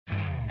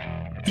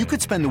You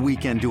could spend the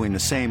weekend doing the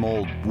same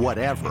old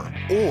whatever,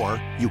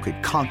 or you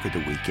could conquer the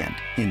weekend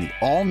in the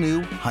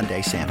all-new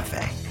Hyundai Santa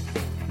Fe.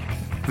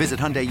 Visit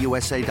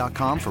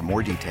HyundaiUSA.com for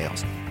more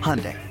details.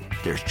 Hyundai,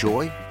 there's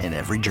joy in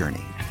every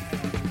journey.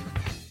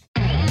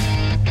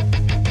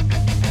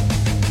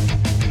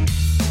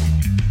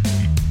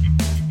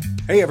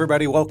 Hey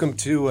everybody, welcome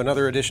to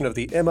another edition of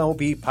the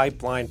MLB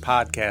Pipeline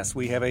Podcast.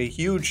 We have a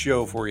huge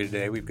show for you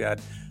today. We've got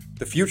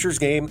the Futures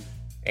game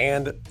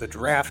and the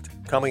draft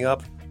coming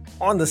up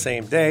on the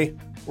same day.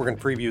 We're going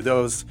to preview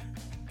those.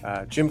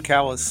 Jim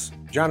Callis,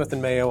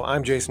 Jonathan Mayo,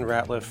 I'm Jason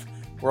Ratliff.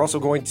 We're also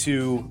going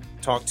to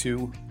talk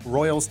to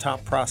Royals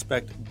top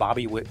prospect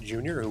Bobby Witt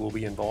Jr., who will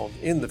be involved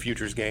in the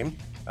Futures game.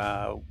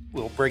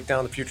 We'll break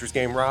down the Futures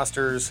game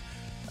rosters.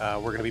 We're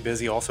going to be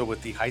busy also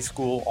with the high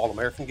school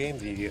All-American game,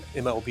 the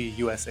MLB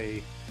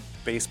USA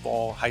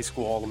Baseball high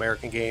school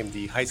All-American game,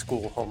 the high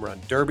school home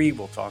run derby.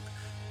 We'll talk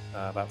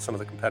about some of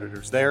the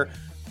competitors there.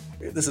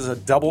 This is a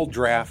double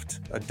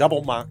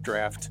mock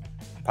draft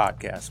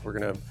podcast. We're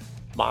going to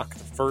mock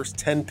the first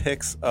 10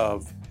 picks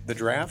of the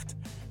draft,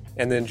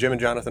 and then Jim and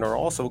Jonathan are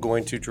also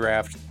going to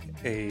draft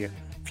a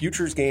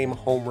Futures game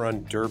home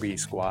run derby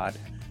squad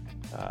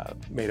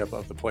made up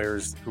of the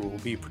players who will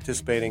be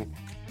participating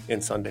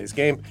in Sunday's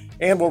game.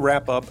 And we'll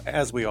wrap up,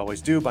 as we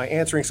always do, by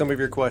answering some of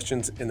your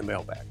questions in the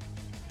mailbag.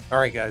 All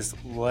right, guys,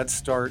 let's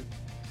start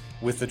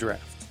with the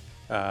draft.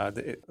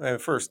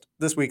 First,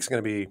 this week's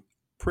going to be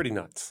pretty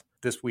nuts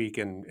this week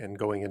and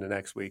going into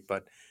next week,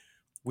 but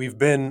we've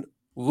been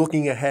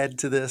looking ahead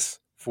to this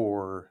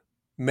for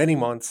many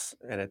months,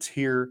 and it's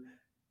here.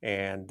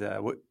 And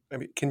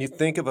can you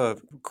think of a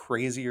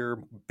crazier,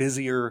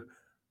 busier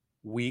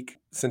week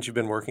since you've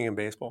been working in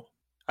baseball?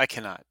 I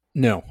cannot.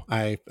 No,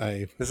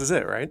 This is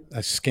it, right?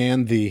 I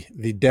scanned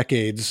the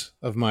decades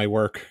of my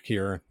work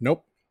here.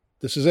 Nope,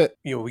 this is it.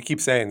 You know, we keep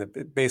saying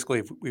that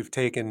basically we've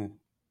taken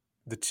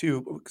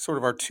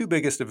our two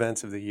biggest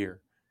events of the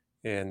year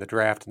in the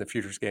draft and the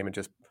Futures game and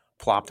just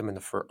plopped them on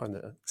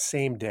the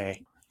same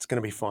day. It's going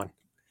to be fun.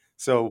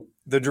 So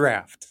the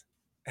draft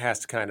has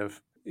to kind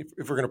of,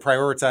 if we're going to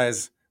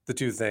prioritize the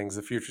two things,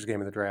 the Futures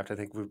game and the draft, I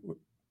think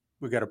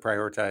we've got to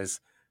prioritize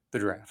the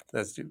draft.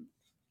 That's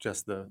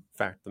just the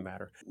fact of the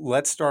matter.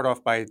 Let's start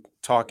off by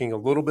talking a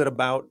little bit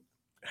about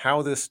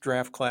how this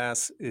draft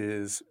class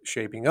is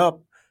shaping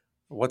up,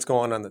 what's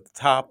going on at the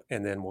top,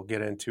 and then we'll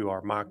get into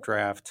our mock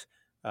draft.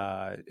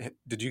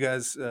 Did you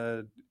guys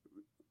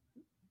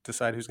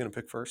decide who's going to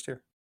pick first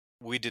here?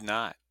 We did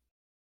not.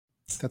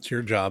 That's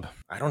your job.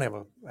 I don't have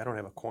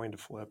a coin to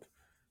flip.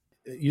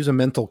 Use a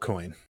mental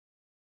coin.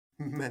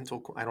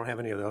 I don't have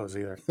any of those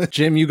either.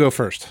 Jim, you go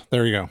first.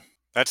 There you go.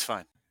 That's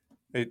fine.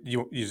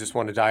 You just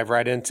want to dive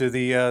right into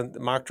the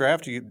mock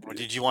draft? Or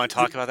did you want to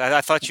talk about that?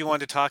 I thought you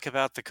wanted to talk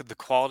about the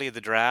quality of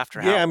the draft,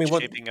 or how it's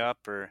shaping up,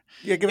 or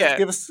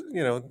give us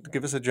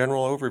a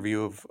general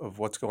overview of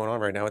what's going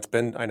on right now.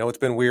 I know it's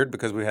been weird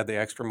because we had the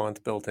extra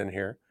month built in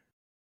here.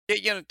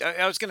 Yeah,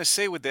 I was going to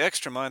say with the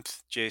extra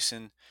month,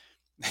 Jason,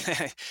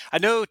 I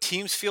know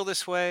teams feel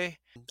this way.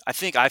 I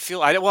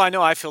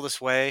know I feel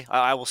this way.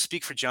 I will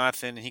speak for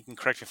Jonathan, and he can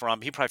correct me if I'm wrong,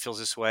 but he probably feels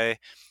this way.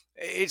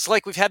 It's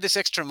like we've had this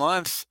extra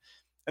month,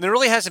 and there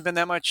really hasn't been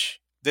that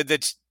much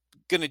that's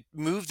going to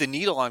move the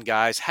needle on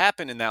guys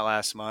happen in that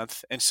last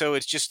month. And so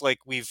it's just like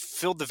we've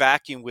filled the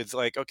vacuum with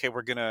like, okay,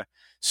 we're going to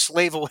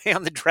slave away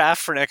on the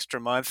draft for an extra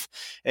month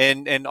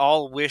and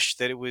all wish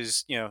that it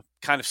was,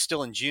 kind of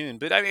still in June.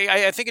 But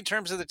I think in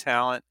terms of the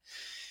talent,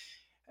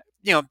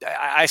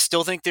 I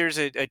still think there's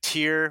a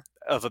tier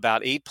of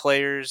about 8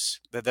 players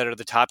that are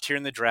the top tier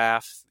in the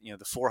draft.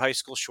 The 4 high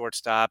school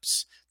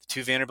shortstops, the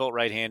 2 Vanderbilt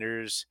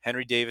right-handers,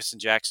 Henry Davis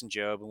and Jackson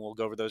Jobe, and we'll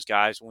go over those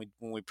guys when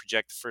we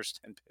project the first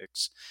 10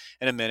 picks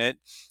in a minute.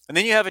 And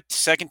then you have a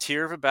second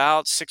tier of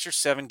about 6 or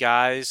 7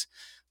 guys,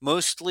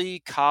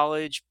 mostly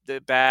college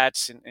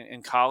bats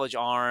and college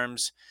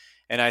arms.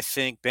 And I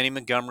think Benny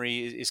Montgomery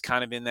is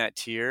kind of in that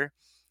tier.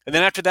 And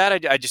then after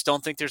that, I just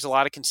don't think there's a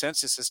lot of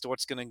consensus as to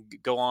what's going to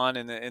go on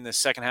in the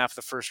second half of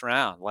the first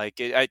round. Like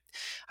I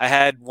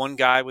had one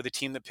guy with a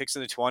team that picks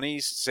in the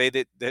 20s say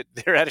that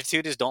their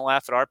attitude is don't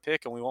laugh at our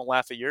pick and we won't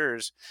laugh at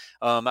yours.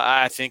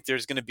 I think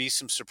there's going to be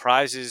some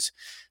surprises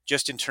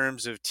just in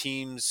terms of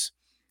teams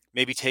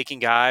maybe taking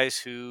guys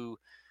who,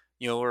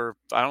 are,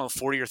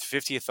 40th or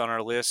 50th on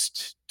our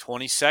list,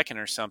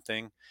 22nd or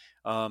something.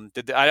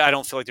 I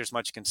don't feel like there's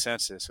much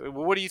consensus.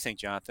 What do you think,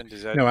 Jonathan?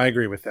 No, I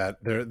agree with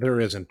that. There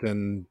isn't,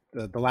 and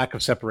the lack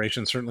of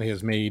separation certainly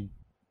has made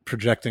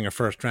projecting a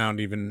first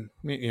round even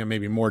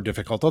maybe more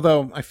difficult.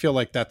 Although I feel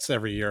like that's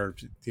every year.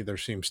 There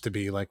seems to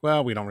be like,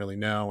 well, we don't really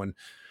know, and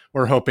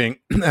we're hoping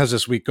as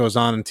this week goes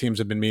on and teams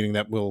have been meeting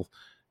that we'll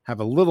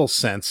have a little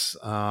sense.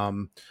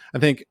 I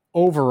think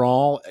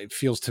overall, it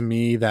feels to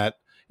me that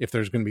if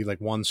there's going to be like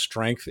one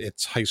strength,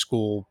 it's high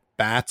school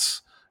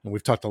bats, and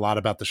we've talked a lot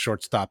about the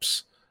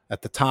shortstops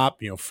at the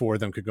top. 4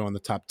 of them could go in the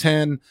top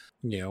 10.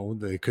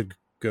 They could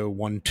go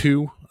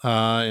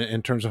 1-2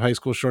 in terms of high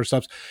school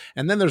shortstops.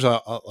 And then there's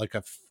a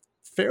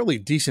fairly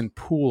decent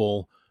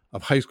pool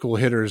of high school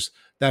hitters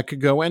that could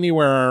go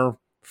anywhere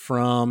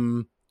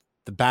from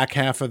the back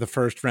half of the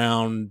first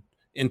round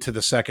into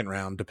the second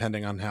round,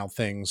 depending on how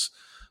things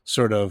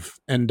sort of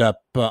end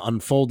up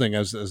unfolding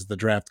as the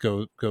draft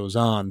goes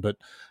on. But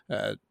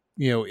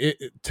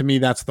to me,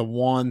 that's the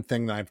one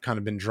thing that I've kind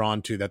of been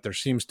drawn to, that there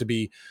seems to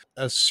be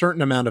a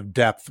certain amount of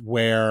depth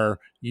where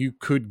you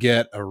could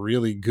get a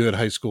really good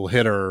high school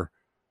hitter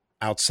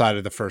outside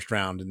of the first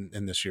round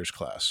in this year's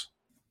class.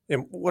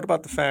 And what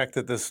about the fact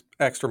that this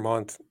extra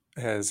month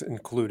has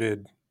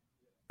included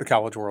the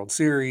College World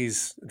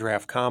Series,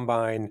 Draft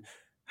Combine?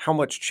 How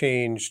much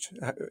changed,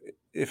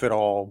 if at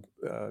all,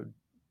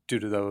 due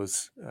to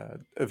those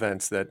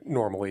events that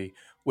normally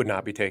would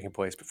not be taking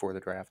place before the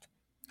draft?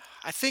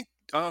 I think.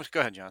 Oh, go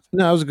ahead, Jonathan.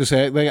 No, I was going to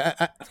say, like,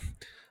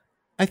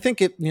 I think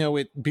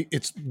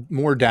it's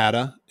more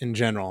data in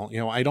general.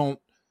 I don't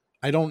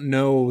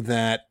know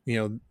that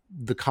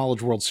the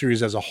College World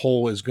Series as a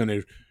whole is going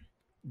to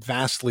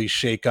vastly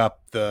shake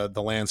up the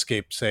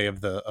landscape, say,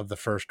 of the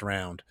first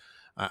round.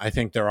 I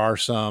think there are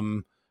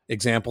some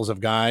examples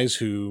of guys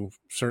who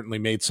certainly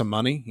made some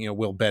money.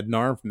 Will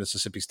Bednar from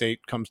Mississippi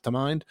State comes to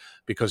mind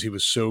because he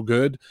was so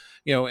good.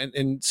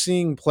 And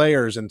seeing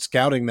players and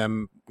scouting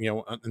them,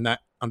 in that,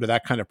 under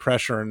that kind of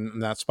pressure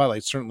and that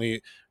spotlight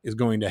certainly is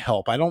going to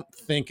help. I don't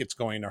think it's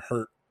going to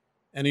hurt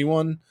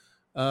anyone.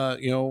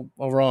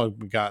 Overall,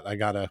 I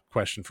got a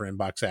question for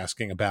Inbox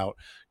asking about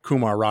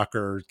Kumar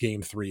Rocker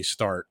Game 3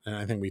 start, and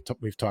I think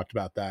we've talked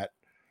about that.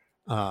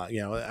 I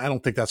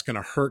don't think that's going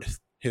to hurt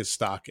his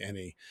stock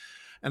any.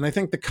 And I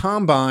think the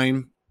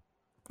combine,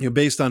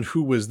 based on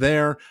who was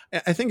there,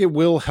 I think it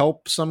will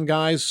help some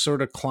guys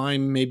sort of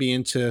climb maybe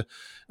into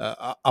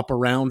up a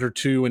round or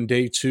two in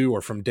day 2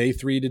 or from day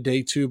 3 to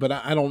day 2. But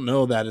I don't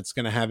know that it's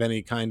going to have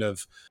any kind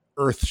of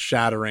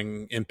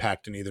earth-shattering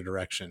impact in either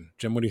direction.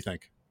 Jim, what do you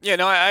think? Yeah,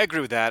 no, I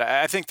agree with that.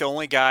 I think the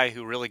only guy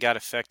who really got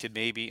affected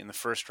maybe in the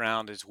first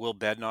round is Will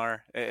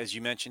Bednar, as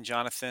you mentioned,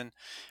 Jonathan.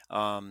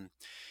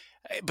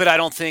 But I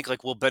don't think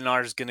like Will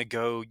Bednar is going to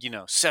go,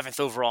 7th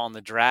overall in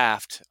the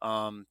draft.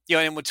 And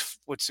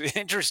what's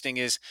interesting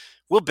is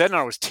Will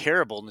Bednar was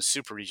terrible in the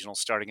Super Regional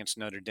start against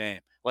Notre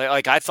Dame.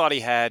 Like I thought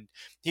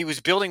he was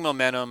building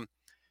momentum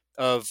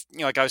of,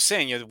 like I was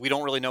saying, we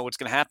don't really know what's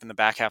going to happen in the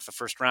back half of the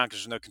first round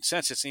because there's no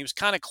consensus. And he was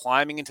kind of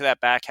climbing into that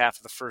back half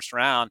of the first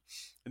round.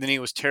 And then he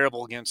was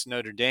terrible against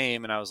Notre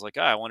Dame. And I was like,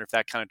 I wonder if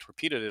that kind of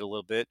torpedoed it a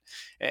little bit.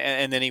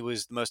 And then he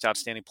was the most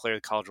outstanding player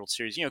of the College World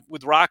Series.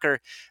 With Rocker,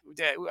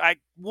 I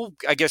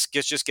guess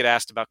just get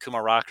asked about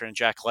Kumar Rocker and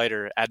Jack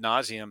Leiter ad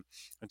nauseum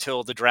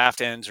until the draft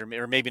ends, or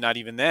maybe not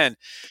even then.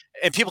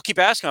 And people keep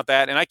asking about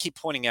that. And I keep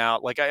pointing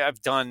out, like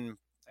I've done,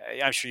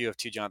 I'm sure you have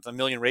too, Jonathan, a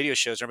million radio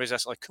shows. Everybody's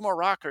asking, like, Kumar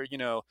Rocker,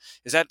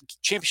 is that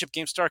championship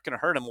game start going to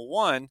hurt him? Well,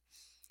 one,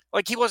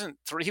 like he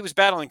was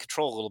battling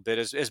control a little bit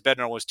as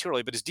Bednar was too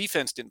early, but his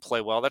defense didn't play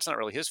well. That's not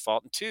really his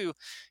fault. And two,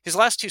 his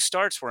last 2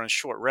 starts were on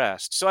short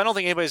rest. So I don't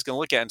think anybody's going to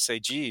look at it and say,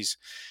 geez,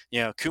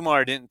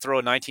 Kumar didn't throw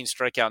a 19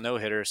 strikeout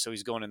no-hitter, so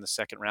he's going in the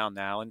second round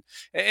now.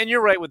 And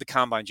you're right with the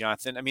combine,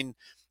 Jonathan. I mean,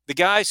 the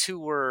guys who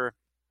were,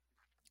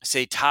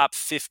 say, top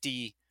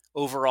 50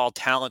 overall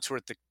talents who were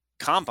at the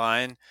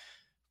combine,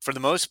 for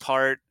the most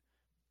part,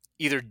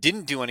 either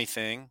didn't do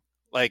anything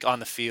like on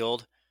the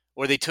field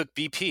or they took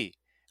BP.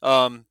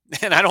 And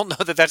I don't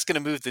know that that's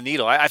going to move the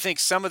needle. I think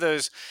some of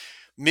those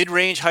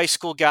mid-range high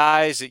school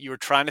guys that you were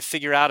trying to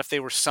figure out if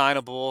they were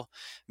signable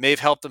may have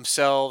helped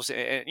themselves.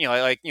 And,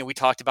 we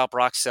talked about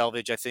Brock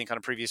Selvage, I think, on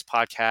a previous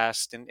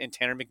podcast, and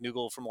Tanner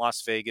McNougal from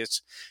Las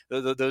Vegas.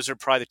 Those are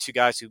probably the 2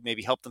 guys who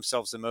maybe helped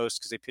themselves the most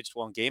because they pitched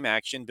well in game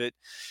action. But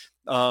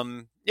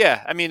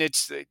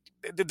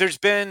there's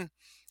been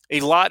a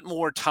lot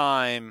more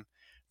time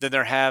than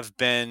there have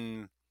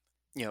been,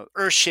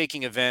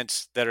 earth-shaking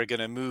events that are going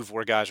to move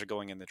where guys are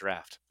going in the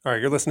draft. All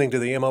right, you're listening to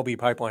the MLB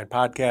Pipeline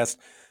Podcast.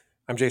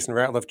 I'm Jason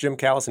Ratliff. Jim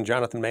Callis and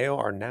Jonathan Mayo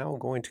are now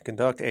going to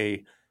conduct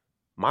a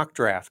mock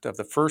draft of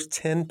the first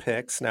 10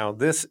 picks. Now,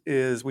 this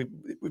is we've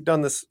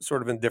done this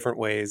sort of in different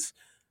ways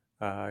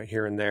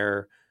here and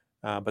there,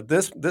 but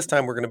this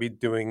time we're going to be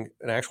doing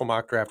an actual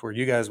mock draft where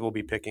you guys will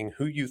be picking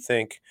who you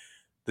think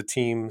the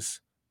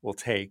teams will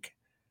take,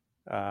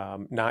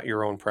 not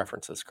your own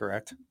preferences,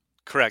 correct?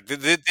 Correct.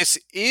 This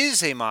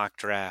is a mock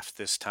draft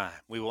this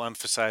time. We will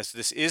emphasize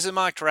this is a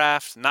mock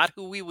draft, not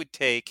who we would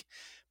take,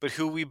 but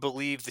who we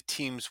believe the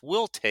teams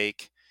will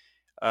take,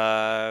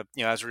 as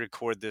we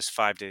record this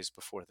 5 days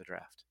before the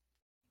draft.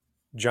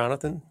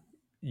 Jonathan,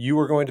 you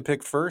are going to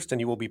pick first,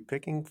 and you will be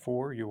picking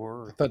for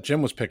your... I thought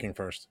Jim was picking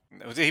first.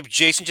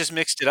 Jason just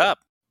mixed it up.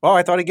 Oh,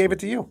 I thought he gave it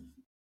to you.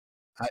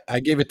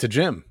 I gave it to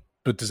Jim.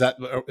 But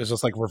is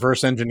this like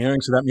reverse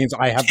engineering? So that means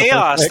I have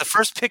chaos. The first pick? The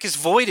first pick is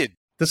voided.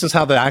 This is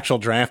how the actual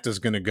draft is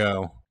going to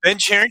go. Ben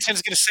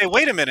Cherington's going to say,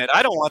 wait a minute,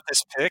 I don't want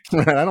this pick.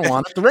 I don't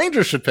want it. The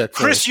Rangers should pick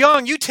Chris first.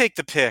 Young, you take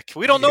the pick.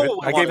 We don't know what we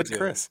want to do. I gave it to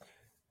Chris.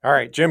 All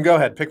right, Jim, go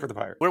ahead. Pick for the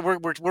Pirates. We're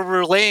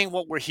relaying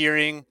what we're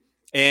hearing,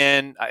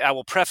 and I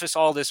will preface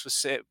all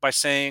this by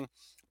saying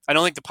I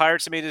don't think the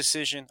Pirates have made a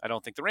decision. I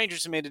don't think the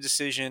Rangers have made a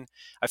decision.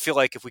 I feel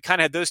like if we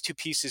kind of had those 2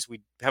 pieces,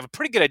 we'd have a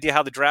pretty good idea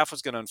how the draft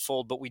was going to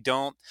unfold, but we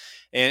don't.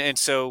 And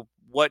so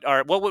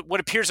what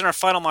appears in our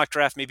final mock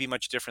draft may be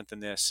much different than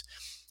this.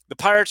 The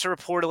Pirates are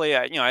reportedly,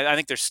 I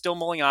think they're still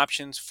mulling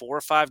options, 4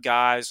 or 5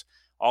 guys,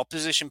 all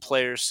position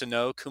players.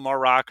 Sano, Kumar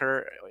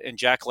Rocker, and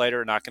Jack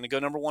Leiter are not going to go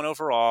number 1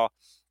 overall.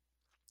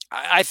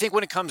 I think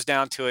when it comes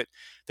down to it,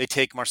 they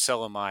take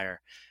Marcelo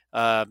Meyer.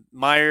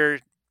 Meyer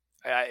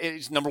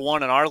is number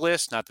 1 on our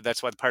list. Not that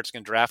that's why the Pirates are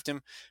going to draft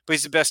him, but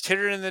he's the best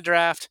hitter in the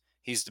draft.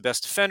 He's the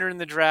best defender in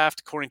the draft,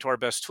 according to our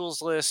best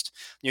tools list.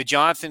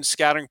 Jonathan's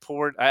scouting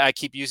report, I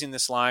keep using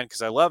this line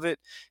because I love it.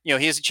 He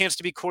has a chance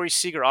to be Corey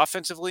Seager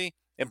offensively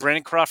and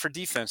Brandon Crawford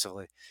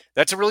defensively.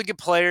 That's a really good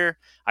player.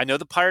 I know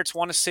the Pirates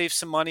want to save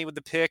some money with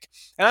the pick,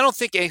 and I don't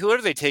think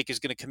whoever they take is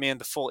going to command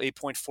the full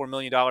 $8.4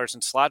 million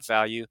in slot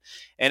value.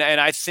 And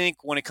I think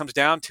when it comes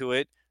down to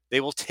it,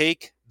 they will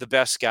take the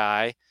best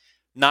guy,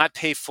 not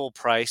pay full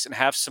price, and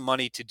have some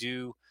money to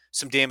do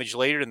some damage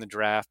later in the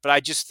draft. But I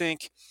just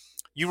think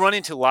you run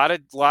into a lot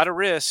of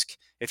risk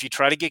if you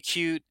try to get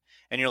cute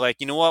and you're like,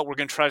 you know what, we're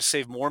going to try to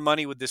save more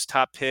money with this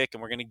top pick,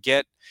 and we're going to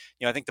get,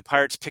 I think the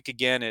Pirates pick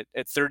again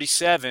at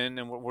 37,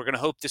 and we're going to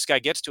hope this guy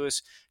gets to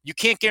us. You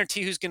can't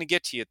guarantee who's going to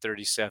get to you at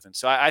 37.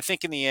 So I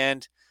think in the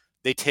end,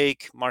 they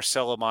take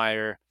Marcelo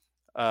Meyer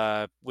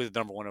with the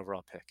number 1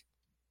 overall pick.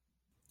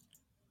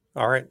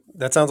 All right.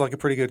 That sounds like a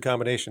pretty good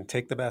combination.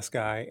 Take the best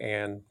guy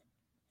and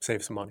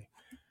save some money.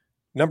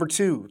 Number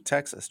 2,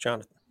 Texas,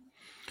 Jonathan.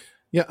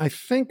 Yeah, I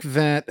think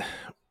that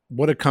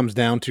what it comes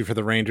down to for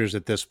the Rangers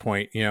at this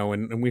point,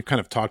 and we've kind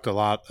of talked a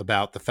lot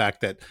about the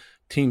fact that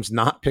teams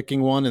not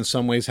picking one in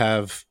some ways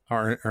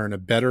are in a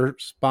better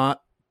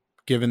spot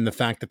given the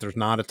fact that there's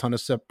not a ton of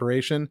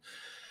separation.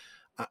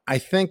 I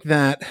think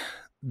that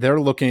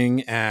they're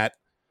looking at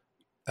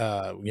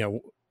a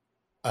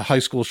high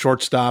school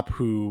shortstop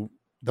who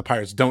the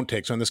Pirates don't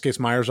take. So in this case,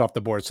 Meyer's off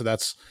the board. So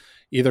that's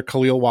either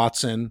Khalil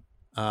Watson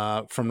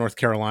from North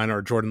Carolina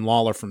or Jordan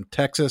Lawler from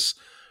Texas,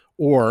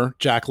 or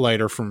Jack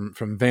Leiter from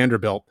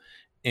Vanderbilt.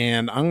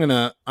 And I'm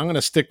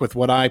gonna stick with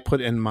what I put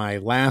in my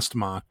last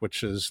mock,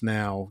 which is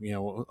now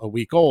a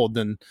week old,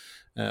 and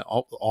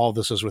all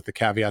this is with the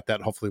caveat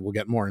that hopefully we'll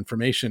get more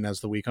information as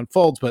the week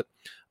unfolds. But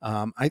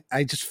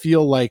I just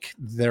feel like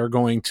they're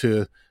going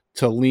to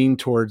lean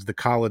towards the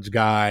college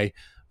guy.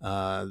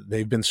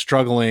 They've been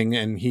struggling,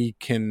 and he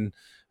can.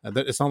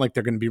 It's not like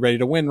they're going to be ready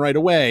to win right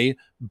away,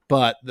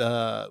 but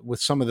with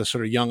some of the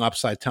sort of young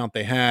upside talent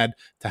they had,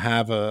 to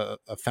have a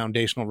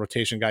foundational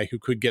rotation guy who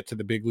could get to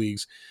the big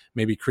leagues,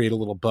 maybe create a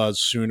little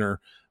buzz sooner,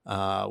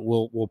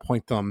 will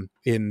point them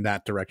in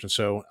that direction.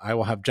 So I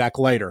will have Jack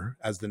Leiter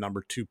as the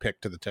number 2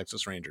 pick to the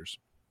Texas Rangers.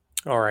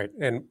 All right.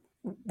 And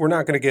we're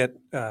not going to get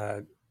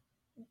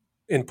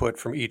input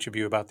from each of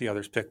you about the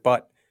other's pick,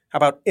 but how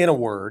about in a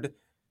word,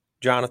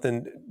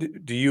 Jonathan,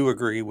 do you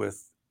agree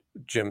with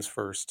Jim's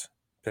first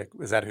pick?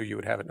 Is that who you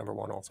would have at number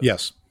 1 also?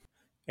 Yes.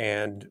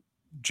 And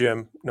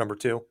Jim, number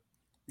 2?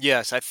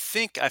 Yes, I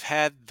think I've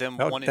had them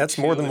 1 and 2. That's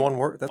more than one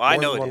word. That's I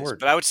more know than it one is, word.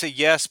 but I would say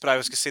yes, but I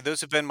was going to say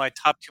those have been my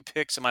top 2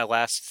 picks in my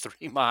last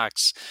 3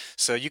 mocks.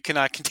 So you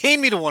cannot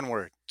contain me to one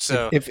word.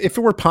 So if it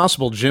were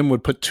possible, Jim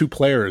would put 2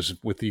 players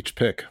with each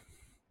pick.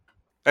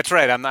 That's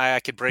right. I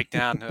could break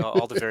down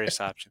all the various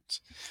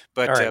options.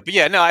 But right. But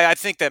yeah, no, I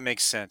think that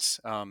makes sense.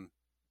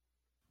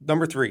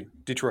 Number 3,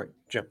 Detroit,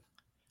 Jim.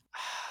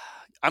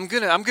 I'm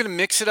gonna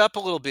mix it up a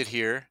little bit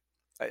here.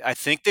 I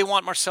think they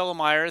want Marcelo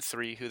Meyer at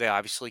 3, who they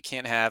obviously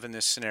can't have in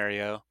this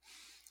scenario.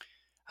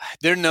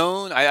 They're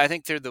known. I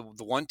think they're the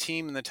one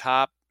team in the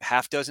top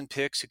half dozen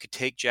picks who could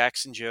take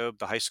Jackson Jobe,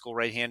 the high school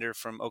right-hander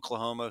from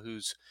Oklahoma,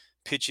 whose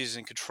pitches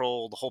and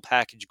control, the whole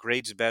package,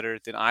 grades better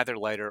than either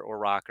Leiter or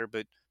Rocker,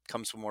 but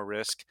comes with more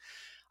risk.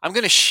 I'm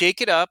going to shake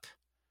it up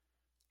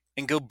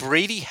and go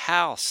Brady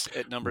House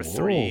at number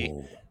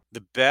 3,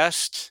 the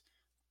best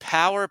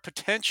power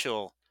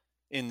potential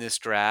in this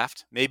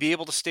draft, may be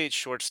able to stay at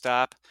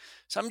shortstop.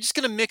 So I'm just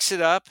going to mix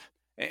it up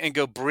and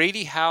go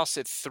Brady House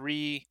at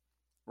 3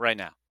 right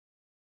now.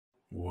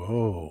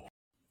 Whoa.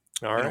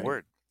 All right. In a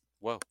word.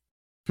 Whoa.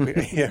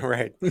 Yeah,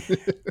 right.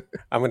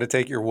 I'm going to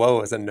take your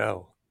whoa as a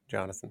no,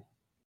 Jonathan.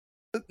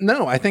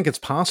 No, I think it's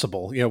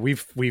possible.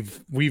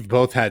 We've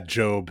both had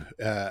Jobe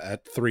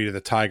at 3 to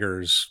the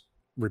Tigers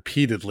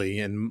repeatedly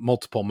in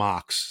multiple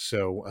mocks.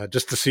 So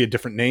just to see a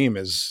different name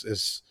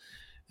is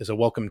a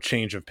welcome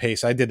change of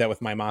pace. I did that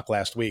with my mock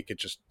last week. It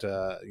just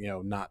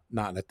not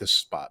at this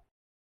spot.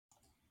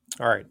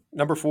 All right,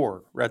 number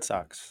 4, Red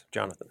Sox,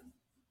 Jonathan.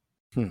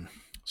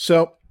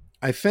 So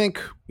I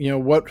think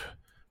what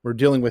we're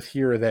dealing with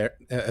here there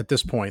at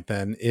this point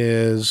then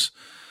is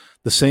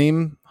the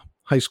same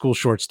high school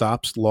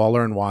shortstops,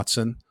 Lawler and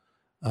Watson.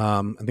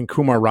 I think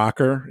Kumar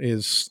Rocker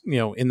is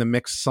in the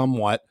mix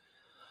somewhat,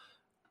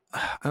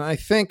 and I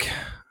think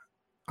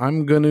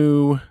I'm going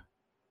to.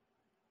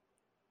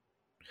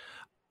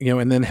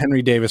 And then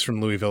Henry Davis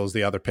from Louisville is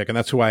the other pick, and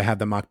that's who I had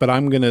the mock. But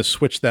I'm going to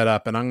switch that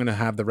up, and I'm going to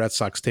have the Red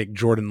Sox take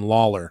Jordan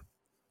Lawler,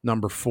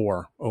 number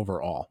 4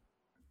 overall.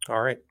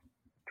 All right.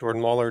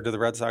 Jordan Lawler to the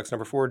Red Sox,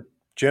 number 4.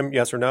 Jim,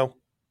 yes or no?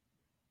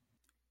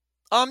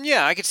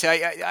 Yeah, I could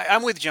say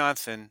I'm with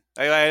Jonathan.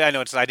 I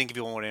know I didn't give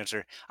you one word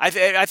answer.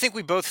 I think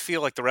we both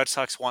feel like the Red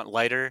Sox want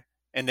Leiter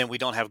and then we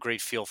don't have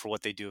great feel for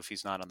what they do if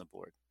he's not on the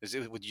board. Is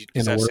In a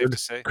that safe word, to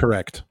say?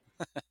 correct.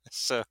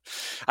 So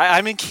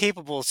I'm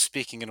incapable of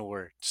speaking in a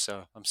word,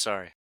 so I'm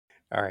sorry.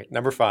 All right,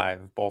 number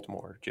 5,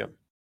 Baltimore, Jim.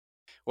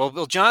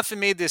 Well, Jonathan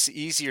made this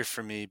easier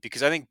for me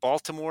because I think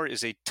Baltimore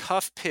is a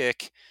tough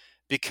pick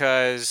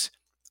because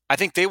I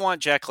think they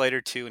want Jack Leiter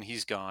too, and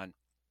he's gone.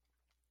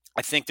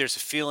 I think there's a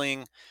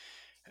feeling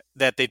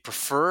that they'd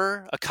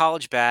prefer a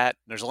college bat.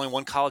 There's only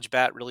one college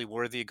bat really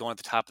worthy of going at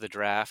the top of the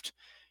draft.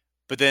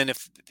 But then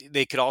if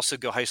they could also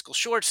go high school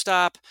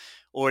shortstop,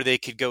 or they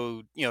could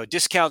go, a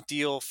discount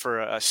deal for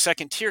a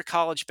second tier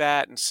college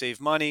bat and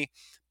save money.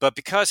 But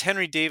because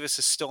Henry Davis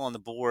is still on the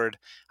board,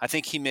 I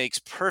think he makes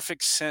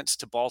perfect sense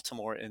to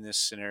Baltimore in this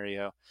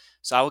scenario.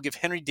 So I will give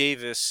Henry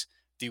Davis,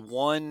 the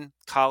one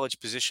college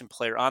position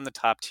player on the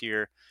top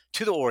tier,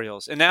 to the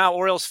Orioles. And now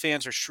Orioles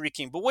fans are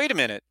shrieking, but wait a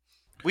minute.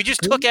 We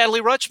just took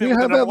Adley Rutschman. You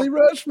have Adley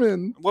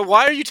Rutschman. Well,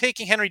 why are you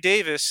taking Henry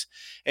Davis?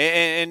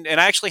 And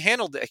I actually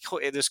handled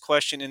this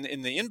question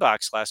in the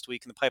inbox last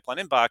week, in the Pipeline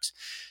inbox.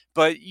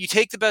 But you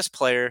take the best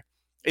player.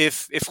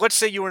 If let's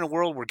say you were in a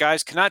world where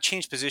guys cannot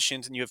change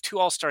positions and you have 2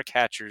 all-star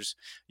catchers,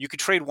 you could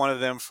trade one of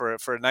them for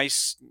a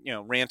nice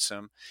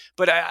ransom.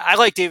 But I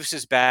like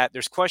Davis's bat.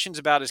 There's questions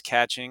about his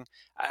catching.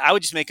 I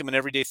would just make him an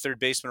everyday third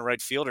baseman or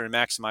right fielder and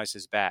maximize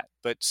his bat.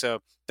 But so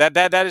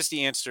that is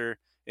the answer,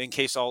 in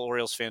case all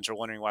Orioles fans are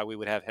wondering why we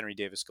would have Henry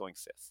Davis going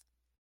 5th.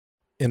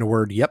 In a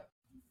word, yep.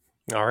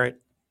 All right.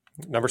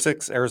 Number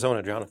 6,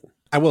 Arizona, Jonathan.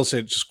 I will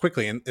say just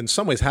quickly, in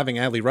some ways, having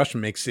Adley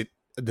Rutschman makes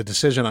the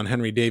decision on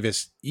Henry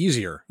Davis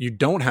easier. You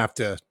don't have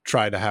to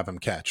try to have him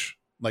catch.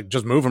 Like,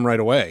 just move him right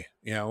away.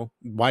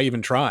 Why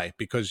even try?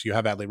 Because you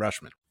have Adley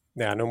Rutschman.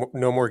 Yeah,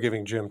 no more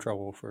giving Jim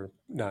trouble for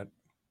not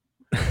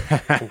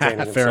containing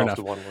himself Fair enough.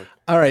 to one word.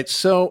 All right,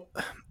 so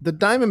the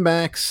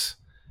Diamondbacks,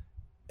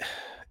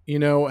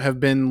 have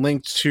been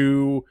linked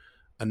to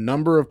a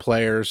number of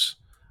players.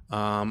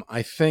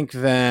 I think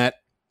that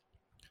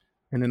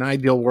in an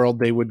ideal world,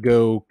 they would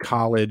go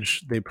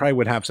college. They probably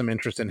would have some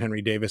interest in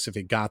Henry Davis if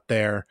he got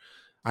there.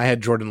 I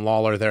had Jordan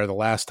Lawler there the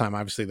last time.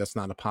 Obviously, that's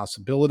not a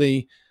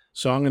possibility.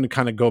 So I'm going to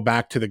kind of go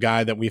back to the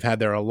guy that we've had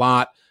there a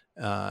lot,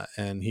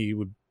 and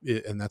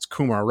that's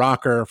Kumar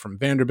Rocker from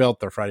Vanderbilt,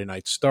 their Friday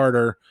night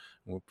starter.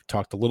 We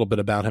talked a little bit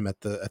about him at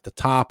the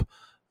top.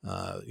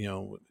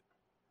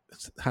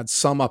 Had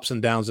some ups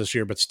and downs this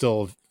year, but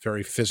still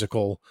very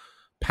physical,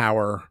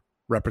 power,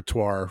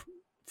 repertoire,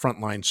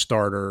 frontline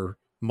starter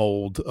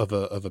mold of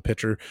a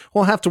pitcher.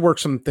 We'll have to work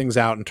some things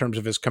out in terms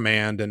of his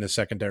command and his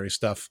secondary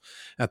stuff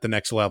at the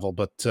next level.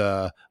 But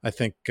I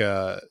think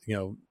the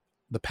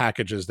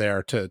package is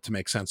there to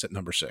make sense at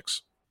number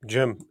 6.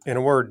 Jim, in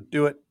a word,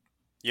 do it.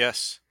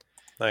 Yes.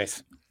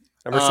 Nice.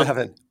 Number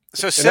 7.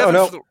 So 7.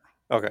 No.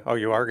 Okay. Oh,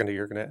 you're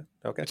gonna.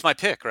 Okay. It's my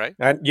pick, right?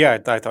 I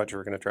thought you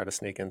were gonna try to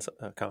sneak in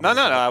a comment.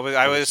 No.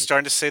 I was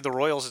starting to say the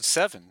Royals at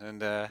 7,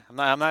 and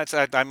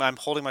I'm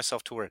holding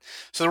myself to word.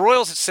 So the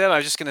Royals at 7. I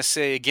was just gonna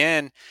say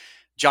again,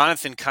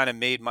 Jonathan kind of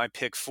made my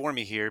pick for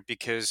me here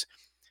because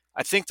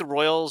I think the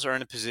Royals are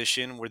in a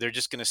position where they're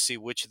just gonna see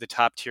which of the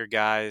top tier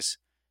guys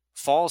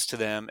falls to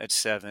them at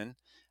 7.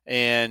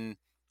 And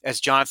as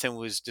Jonathan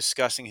was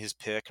discussing his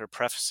pick or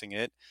prefacing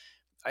it,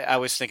 I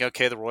was thinking,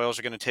 okay, the Royals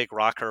are going to take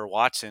Rocker or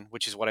Watson,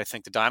 which is what I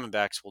think the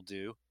Diamondbacks will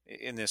do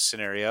in this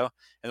scenario.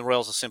 And the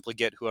Royals will simply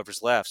get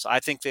whoever's left. So I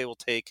think they will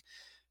take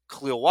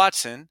Khalil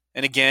Watson.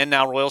 And again,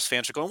 now Royals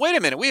fans are going, wait a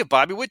minute, we have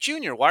Bobby Witt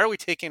Jr. Why are we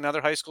taking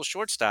another high school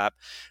shortstop?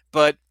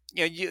 But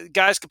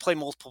guys could play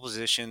multiple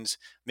positions.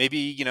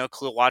 Maybe,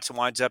 Khalil Watson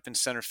winds up in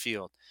center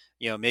field.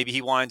 Maybe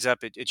he winds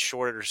up at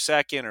short or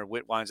second, or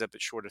Witt winds up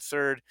at short or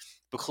third.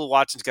 But Khalil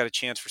Watson's got a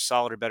chance for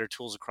solid or better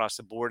tools across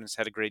the board and has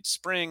had a great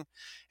spring.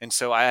 And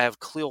so I have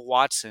Khalil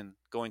Watson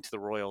going to the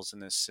Royals in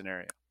this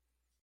scenario.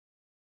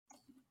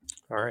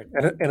 All right.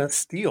 And a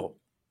steal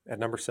at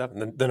number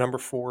 7, the number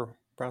 4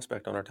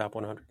 prospect on our top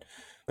 100,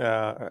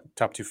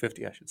 top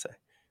 250, I should say.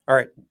 All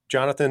right,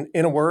 Jonathan,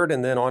 in a word,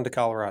 and then on to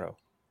Colorado.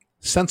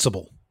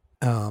 Sensible.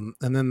 And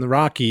then the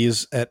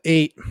Rockies at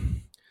 8.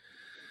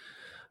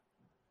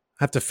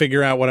 I have to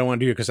figure out what I want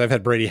to do because I've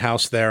had Brady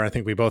House there. I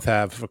think we both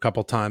have a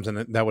couple times, and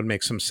that would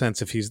make some sense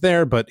if he's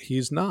there, but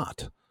he's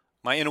not.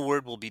 My inner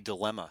word will be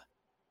dilemma.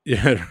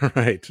 Yeah,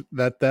 right.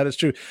 That is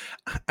true.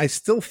 I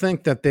still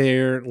think that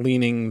they're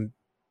leaning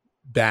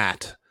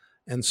bat,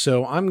 and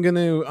so I'm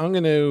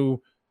gonna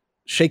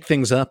shake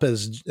things up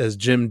as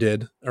Jim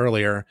did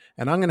earlier,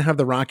 and I'm gonna have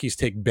the Rockies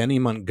take Benny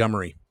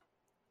Montgomery,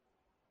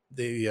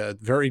 the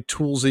very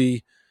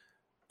toolsy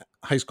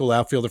high school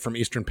outfielder from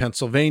Eastern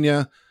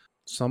Pennsylvania.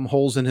 Some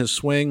holes in his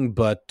swing,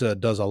 but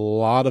does a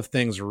lot of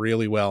things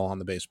really well on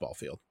the baseball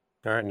field.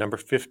 All right, number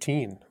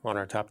 15 on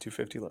our top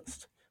 250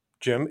 list.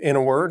 Jim, in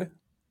a word?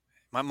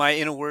 My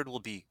inner word will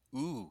be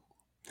ooh.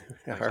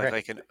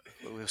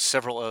 With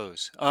several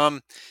O's.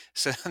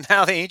 So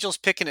now the Angels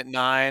picking at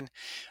 9.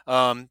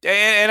 And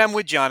I'm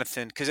with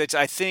Jonathan because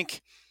I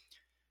think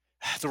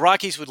the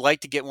Rockies would like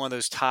to get one of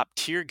those top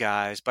tier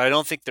guys, but I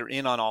don't think they're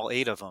in on all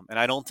 8 of them. And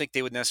I don't think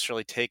they would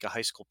necessarily take a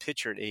high school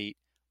pitcher at 8.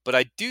 But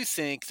I do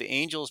think the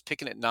Angels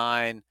picking at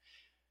 9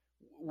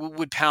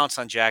 would pounce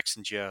on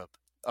Jackson Jobe.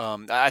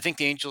 I think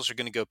the Angels are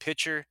going to go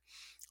pitcher.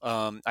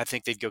 I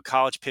think they'd go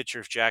college pitcher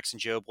if Jackson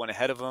Jobe went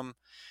ahead of them.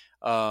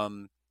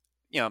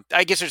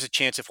 I guess there's a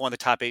chance if one of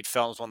the top 8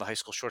 fell, was one of the high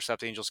school shortstop,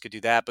 the Angels could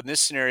do that. But in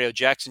this scenario,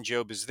 Jackson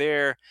Jobe is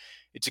there.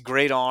 It's a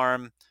great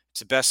arm. It's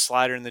the best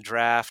slider in the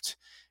draft.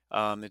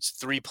 It's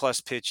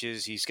 3+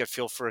 pitches. He's got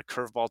feel for a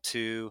curveball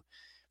too.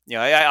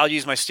 I'll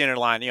use my standard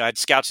line. I had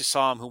scouts who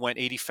saw him who went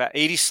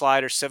 80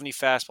 slider, 70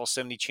 fastball,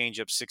 70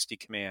 changeup, 60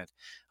 command.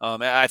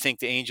 I think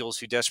the Angels,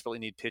 who desperately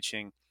need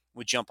pitching,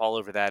 would jump all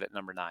over that at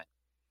number 9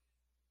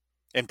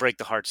 and break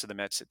the hearts of the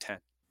Mets at 10.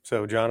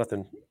 So,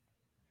 Jonathan,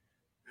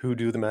 who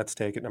do the Mets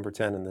take at number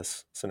 10 in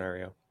this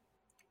scenario?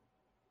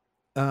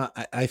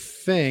 I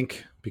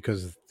think,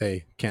 because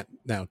they can't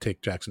now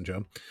take Jackson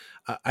Jobe,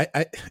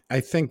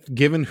 I think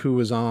given who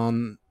is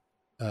on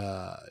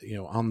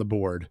the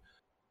board,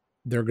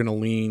 they're going to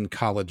lean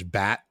college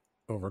bat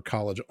over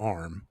college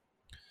arm.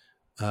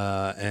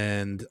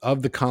 And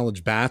of the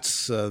college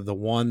bats, the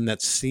one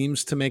that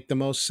seems to make the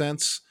most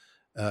sense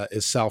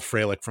is Sal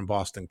Frelick from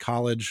Boston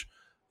College.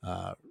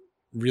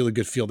 Really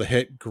good field to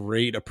hit,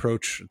 great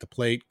approach at the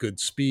plate, good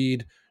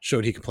speed,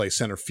 showed he can play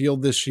center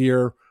field this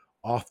year,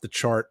 off the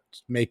chart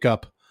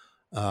makeup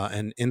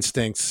and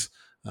instincts.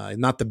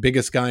 Not the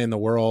biggest guy in the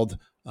world,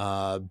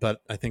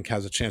 but I think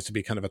has a chance to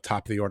be kind of a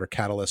top of the order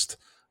catalyst.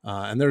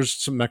 And there's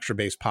some extra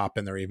base pop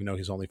in there, even though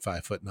he's only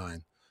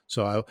 5'9".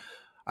 So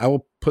I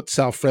will put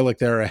Sal Frelick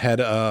there ahead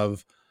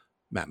of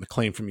Matt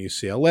McLean from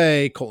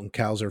UCLA, Colton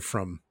Cowser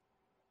from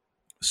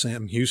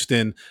Sam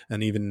Houston,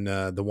 and even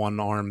the one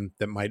arm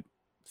that might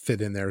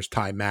fit in there is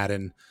Ty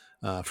Madden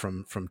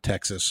from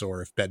Texas,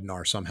 or if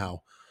Bednar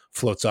somehow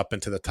floats up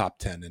into the top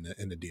 10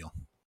 in a deal.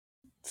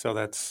 So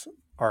that's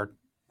our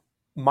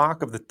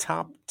mock of the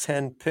top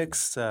 10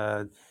 picks.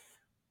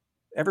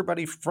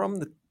 Everybody from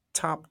the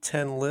top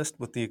 10 list,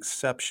 with the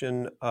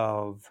exception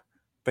of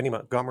Benny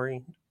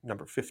Montgomery,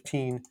 number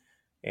 15,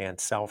 and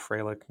Sal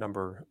Frelick,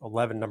 number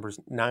 11. Numbers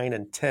 9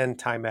 and 10,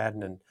 Ty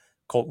Madden and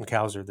Colton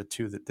Cowser, the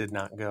 2 that did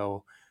not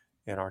go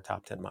in our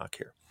top 10 mock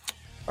here.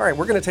 All right,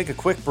 we're going to take a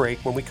quick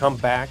break. When we come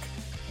back,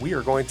 we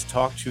are going to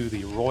talk to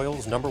the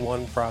Royals' number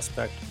 1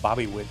 prospect,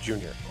 Bobby Witt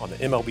Jr., on the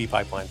MLB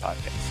Pipeline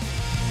Podcast.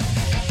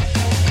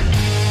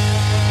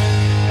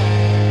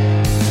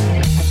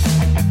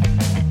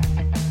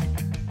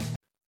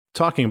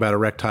 Talking about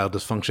erectile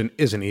dysfunction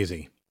isn't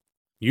easy.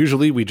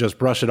 Usually we just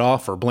brush it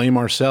off or blame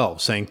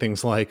ourselves, saying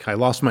things like, I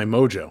lost my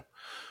mojo.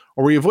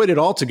 Or we avoid it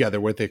altogether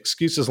with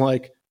excuses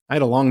like, I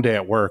had a long day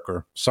at work,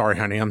 or sorry,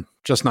 honey, I'm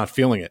just not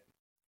feeling it.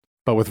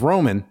 But with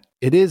Roman,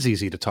 it is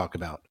easy to talk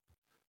about.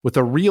 With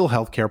a real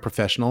healthcare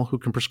professional who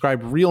can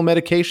prescribe real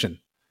medication.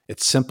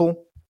 It's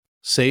simple,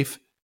 safe,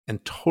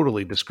 and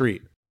totally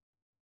discreet.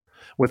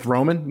 With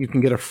Roman, you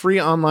can get a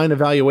free online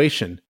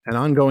evaluation and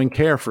ongoing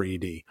care for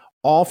ED,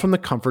 all from the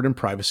comfort and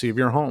privacy of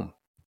your home.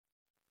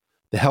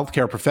 The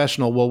healthcare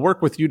professional will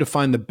work with you to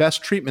find the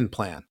best treatment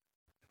plan.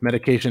 If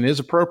medication is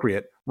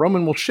appropriate,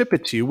 Roman will ship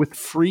it to you with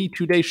free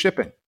 2-day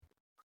shipping.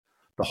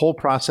 The whole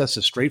process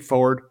is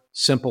straightforward,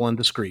 simple, and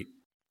discreet.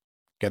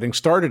 Getting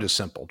started is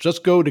simple.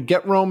 Just go to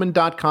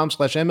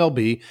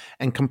GetRoman.com/MLB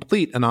and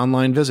complete an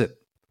online visit.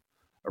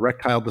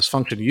 Erectile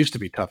dysfunction used to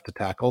be tough to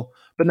tackle,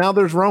 but now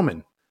there's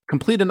Roman.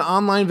 Complete an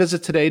online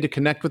visit today to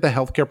connect with a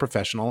healthcare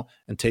professional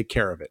and take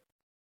care of it.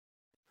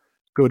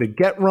 Go to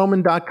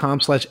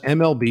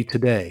GetRoman.com/MLB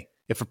today.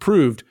 If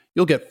approved,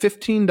 you'll get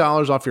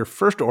 $15 off your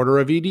first order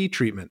of ED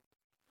treatment.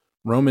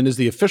 Roman is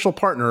the official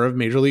partner of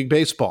Major League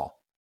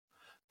Baseball.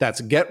 That's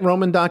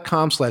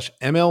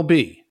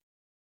GetRoman.com/MLB.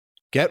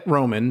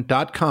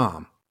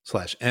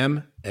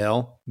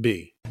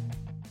 GetRoman.com/MLB.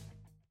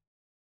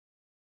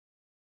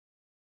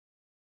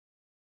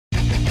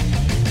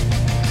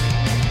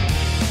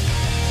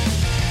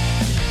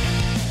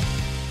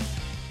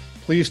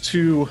 Pleased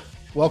to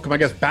welcome,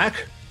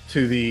 back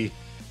to the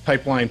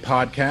Pipeline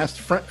Podcast.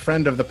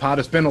 Friend of the pod.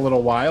 It's been a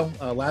little while.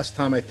 Last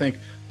time I think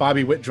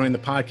Bobby Witt joined the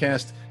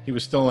podcast, he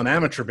was still an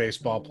amateur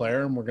baseball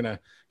player, and we're going to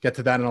get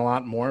to that in a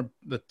lot more.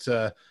 But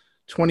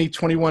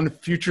 2021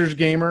 Futures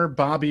Gamer,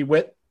 Bobby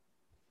Witt.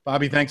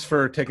 Bobby, thanks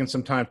for taking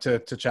some time to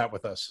chat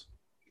with us.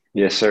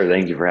 Yes, sir.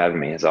 Thank you for having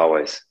me, as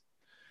always.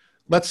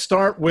 Let's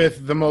start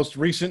with the most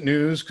recent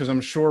news, because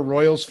I'm sure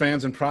Royals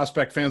fans and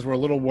prospect fans were a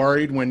little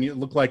worried when you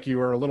looked like you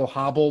were a little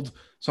hobbled.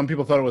 Some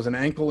people thought it was an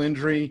ankle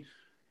injury.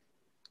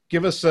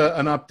 Give us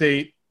an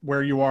update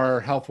where you are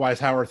health-wise.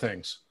 How are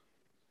things?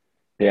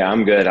 Yeah,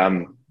 I'm good.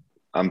 I'm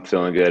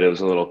feeling good. It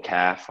was a little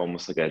calf,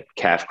 almost like a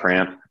calf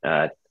cramp.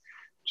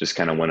 Just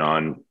kind of went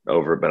on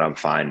over, but I'm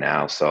fine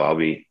now. So I'll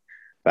be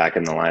back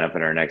in the lineup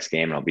in our next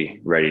game, and I'll be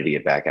ready to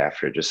get back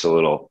after it. Just a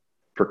little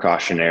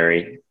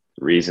precautionary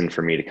reason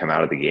for me to come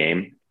out of the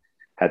game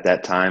at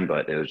that time,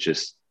 but it was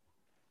just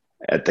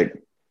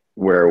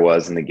where it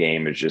was in the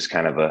game. It was just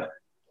kind of a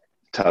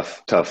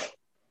tough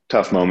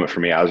moment for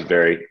me. I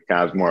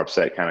was more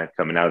upset kind of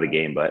coming out of the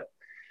game, but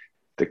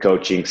the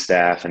coaching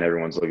staff and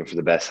everyone's looking for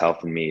the best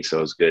health in me. So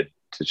it was good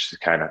to just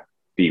kind of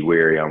be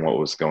weary on what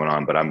was going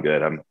on, but I'm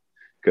good. I'm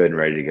good and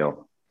ready to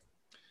go.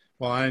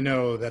 Well, I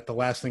know that the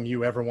last thing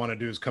you ever want to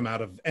do is come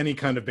out of any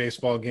kind of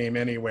baseball game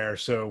anywhere.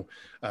 So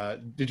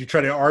did you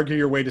try to argue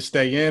your way to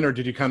stay in, or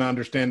did you kind of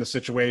understand the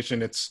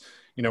situation? It's,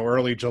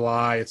 early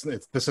July.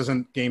 This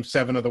isn't Game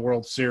 7 of the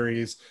World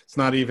Series. It's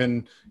not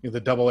even the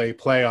Double-A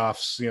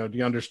playoffs. Do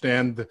you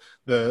understand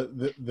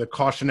the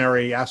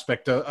cautionary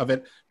aspect of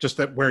it, just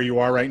that where you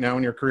are right now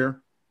in your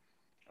career?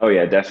 Oh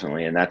yeah,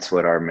 definitely. And that's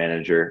what our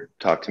manager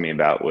talked to me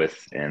about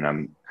and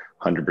I'm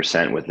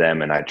 100% with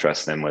them, and I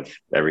trust them with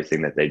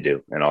everything that they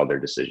do and all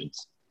their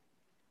decisions.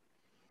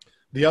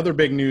 The other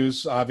big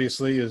news,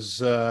 obviously,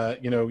 is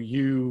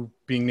you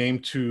being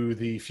named to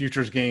the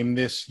Futures game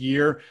this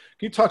year.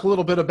 Can you talk a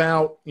little bit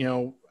about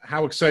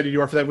how excited you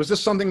are for that? Was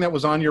this something that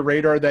was on your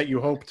radar that you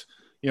hoped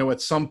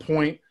at some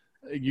point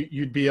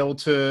you'd be able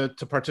to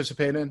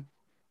participate in?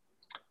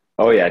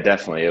 Oh yeah,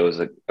 definitely. It was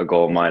a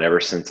goal of mine ever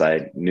since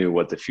I knew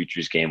what the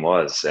Futures game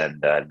was, and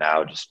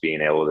now just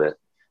being able to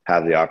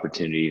have the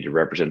opportunity to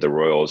represent the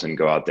Royals and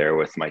go out there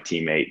with my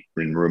teammate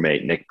and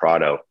roommate, Nick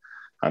Pratto.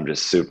 I'm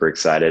just super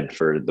excited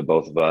for the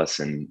both of us,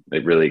 and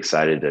really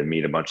excited to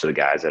meet a bunch of the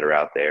guys that are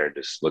out there.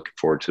 Just looking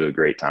forward to a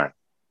great time.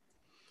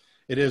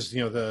 It is,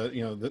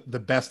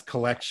 the best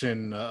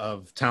collection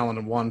of talent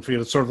in one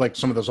field. It's sort of like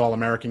some of those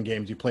All-American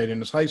games you played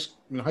in high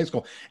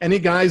school. Any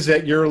guys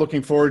that you're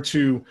looking forward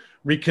to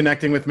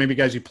reconnecting with, maybe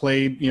guys you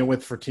played,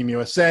 with for Team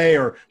USA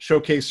or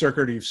Showcase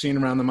Circuit, or you've seen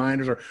around the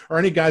minors, or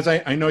any guys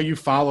I know you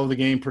follow the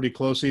game pretty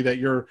closely that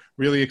you're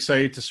really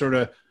excited to sort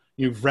of,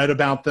 you've read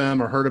about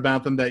them or heard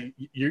about them that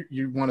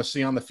you want to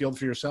see on the field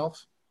for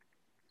yourself?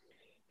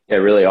 Yeah,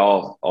 really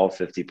all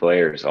 50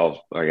 players,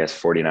 I guess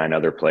 49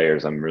 other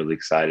players. I'm really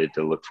excited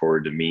to look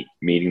forward to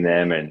meeting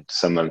them, and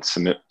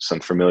some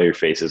familiar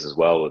faces as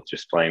well with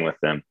just playing with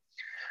them.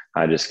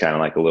 Just kind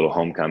of like a little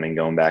homecoming,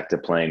 going back to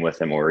playing with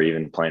them or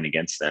even playing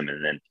against them.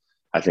 And then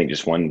I think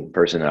just one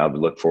person that I would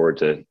look forward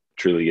to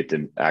truly get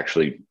to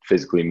actually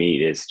physically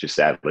meet is just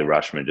Adley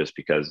Rutschman, just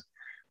because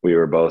we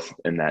were both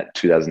in that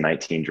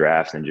 2019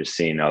 draft, and just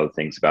seeing all the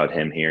things about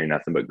him, hearing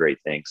nothing but great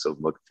things. So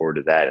looking forward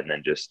to that. And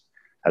then just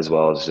as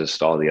well as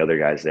just all the other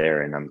guys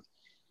there. And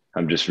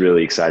I'm just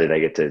really excited I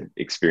get to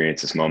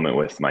experience this moment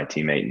with my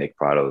teammate, Nick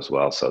Pratto, as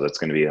well. So that's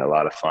going to be a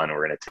lot of fun.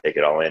 We're going to take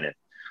it all in, and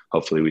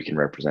hopefully we can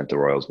represent the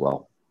Royals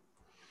well.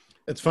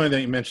 It's funny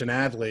that you mentioned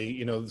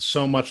Adley.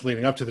 So much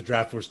leading up to the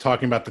draft was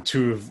talking about the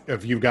two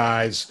of you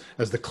guys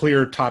as the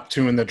clear top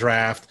two in the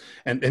draft.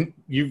 And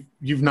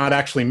you've not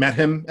actually met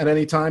him at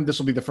any time? This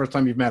will be the first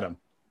time you've met him?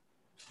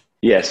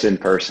 Yes, in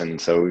person.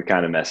 So we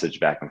kind of messaged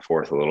back and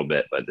forth a little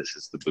bit, but this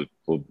is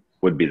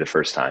would be the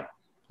first time.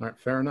 All right,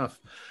 fair enough.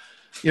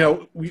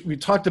 We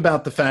talked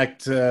about the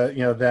fact,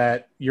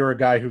 that you're a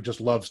guy who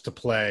just loves to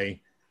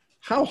play.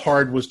 How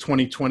hard was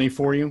 2020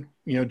 for you?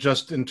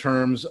 Just in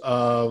terms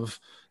of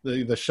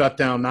the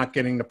shutdown, not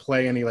getting to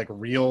play any like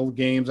real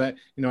games. I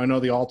know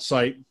the alt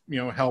site,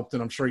 helped,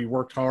 and I'm sure you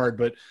worked hard,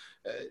 but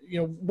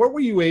what were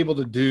you able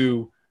to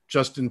do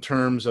just in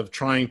terms of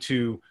trying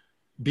to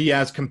be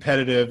as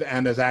competitive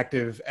and as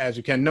active as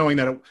you can, knowing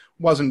that it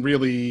wasn't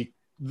really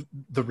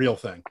the real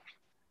thing?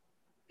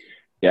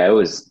 Yeah, it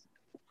was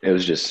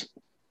just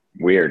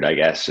weird, I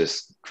guess,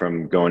 just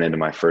from going into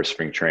my first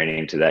spring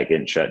training to that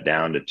getting shut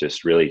down to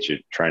just really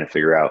trying to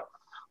figure out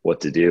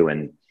what to do.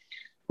 And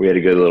we had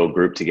a good little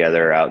group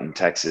together out in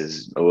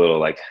Texas, a little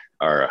like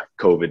our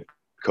COVID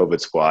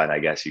squad, I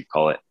guess you'd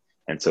call it.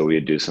 And so we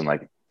would do some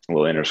like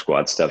little inter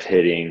squad stuff,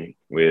 hitting.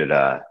 We would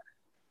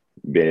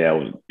be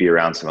able to be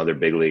around some other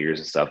big leaguers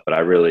and stuff. But I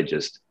really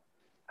just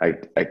I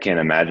can't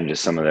imagine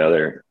just some of the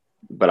other.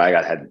 But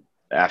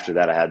after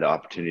that, I had the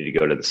opportunity to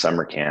go to the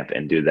summer camp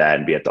and do that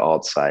and be at the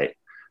alt site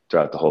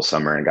throughout the whole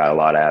summer, and got a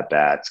lot of at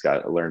bats.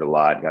 Learned a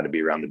lot. Got to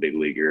be around the big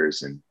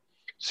leaguers and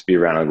just be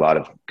around a lot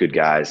of good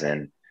guys.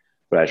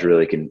 But I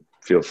really can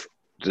feel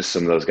just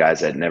some of those guys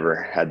that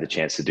never had the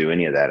chance to do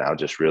any of that. I was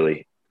just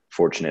really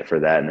fortunate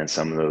for that. And then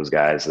some of those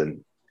guys,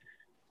 and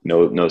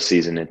no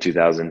season in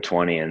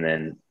 2020,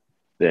 and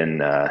then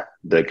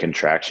the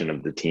contraction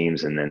of the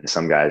teams, and then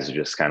some guys are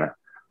just kind of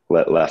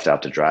left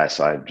out to dry.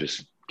 So I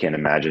just can't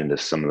imagine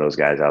just some of those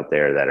guys out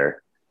there that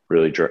are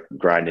really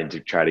grinding to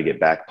try to get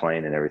back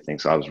playing and everything.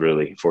 So I was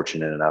really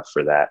fortunate enough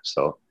for that.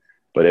 So,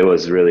 but it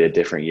was really a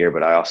different year.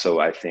 But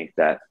I think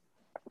that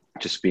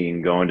just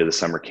going to the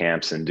summer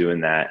camps and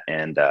doing that,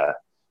 and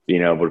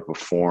being able to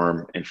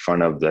perform in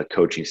front of the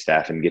coaching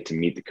staff and get to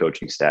meet the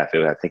coaching staff,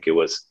 I think it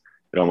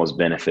almost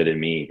benefited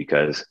me,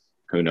 because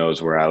who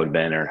knows where I would have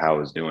been or how I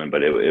was doing.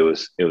 But it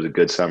was a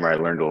good summer. I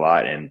learned a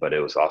lot, but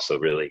it was also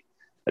really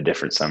a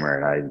different summer.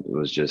 And I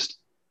was just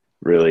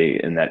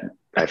really in that,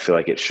 I feel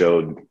like it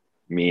showed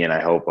me, and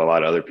I hope a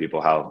lot of other people,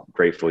 how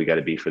grateful you got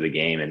to be for the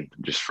game and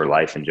just for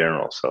life in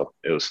general. So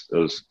it was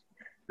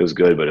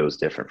good, but it was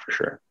different for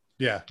sure.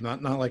 Yeah.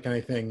 Not like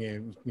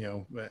anything,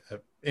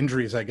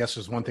 injuries, I guess,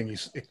 is one thing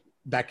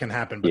that can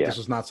happen, but This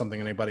is not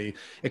something anybody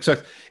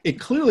expects. It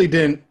clearly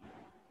didn't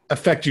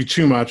affect you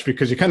too much,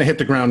 because you kind of hit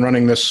the ground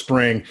running this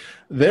spring.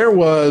 There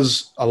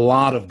was a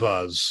lot of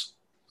buzz,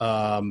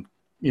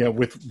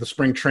 with the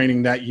spring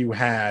training that you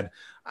had.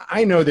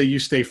 I know that you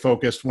stay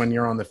focused when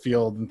you're on the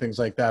field and things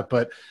like that,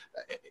 but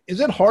is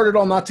it hard at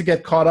all not to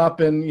get caught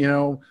up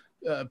in,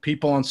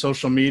 people on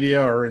social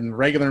media or in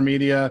regular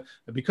media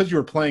because you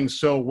were playing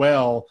so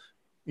well?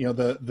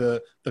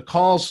 The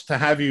calls to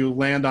have you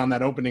land on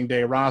that opening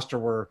day roster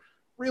were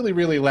really,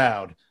 really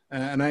loud.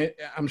 And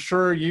I'm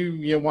sure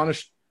you want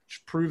to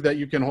prove that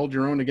you can hold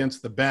your own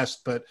against the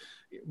best, but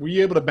were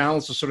you able to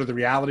balance the sort of the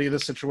reality of the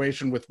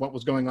situation with what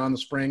was going on in the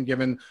spring,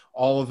 given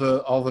all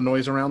the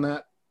noise around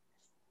that?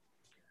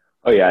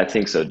 Oh yeah, I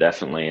think so,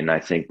 definitely. And I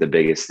think the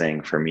biggest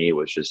thing for me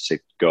was just to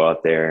go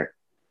out there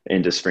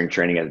into spring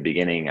training at the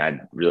beginning. I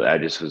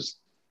just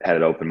had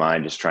an open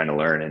mind, just trying to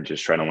learn and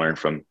just trying to learn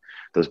from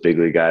those big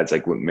league guys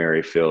like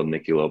Merrifield,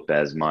 Nicky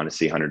Lopez,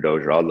 Mondesi, Hunter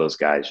Dozier, all those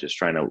guys, just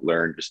trying to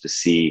learn just to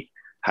see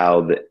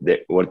how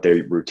what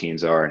their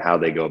routines are and how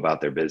they go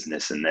about their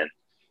business. And then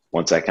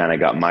once I kind of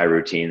got my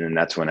routine, and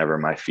that's whenever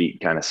my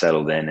feet kind of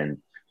settled in, and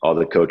all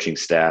the coaching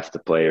staff, the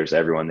players,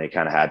 everyone, they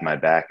kind of had my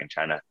back and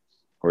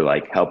were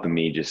like helping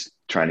me, just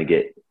trying to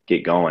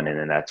get going. And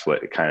then that's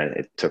what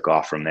it took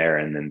off from there.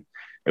 And then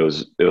it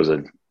was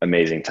an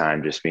amazing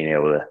time just being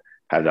able to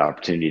have the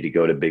opportunity to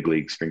go to big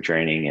league spring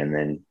training and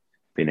then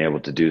being able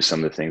to do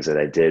some of the things that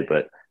I did.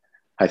 But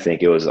I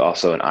think it was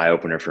also an eye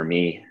opener for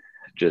me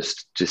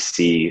just to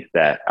see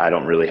that I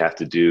don't really have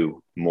to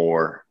do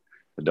more.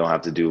 I don't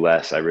have to do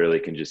less. I really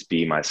can just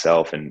be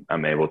myself, and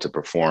I'm able to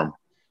perform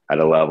at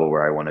a level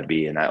where I want to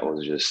be. And that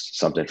was just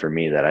something for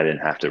me that I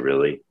didn't have to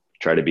really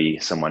try to be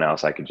someone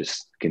else. I could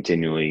just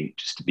continually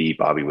just be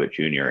Bobby Witt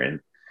Jr. and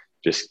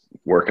just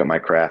work at my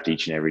craft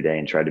each and every day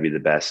and try to be the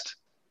best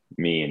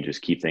me and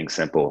just keep things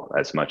simple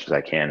as much as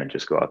I can and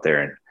just go out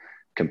there and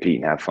compete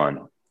and have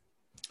fun.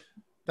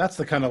 That's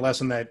the kind of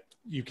lesson that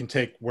you can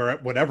take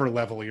whatever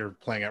level you're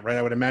playing at, right?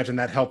 I would imagine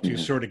that helped you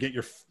sort of get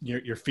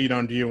your feet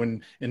under you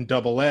in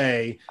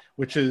Double-A,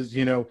 which is,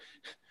 we're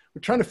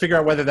trying to figure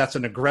out whether that's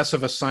an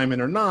aggressive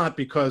assignment or not,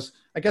 because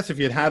I guess if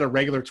you'd had a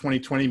regular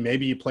 2020,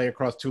 maybe you play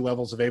across 2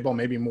 levels of A-ball,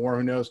 maybe more,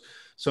 who knows?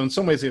 So in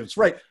some ways it's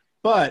right.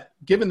 But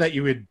given that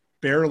you had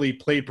barely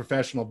played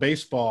professional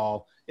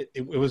baseball,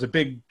 it was a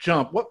big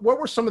jump. What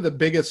were some of the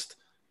biggest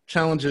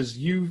challenges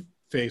you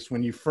faced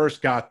when you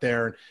first got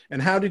there,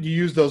 and how did you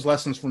use those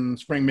lessons from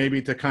spring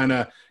maybe to kind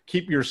of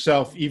keep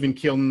yourself even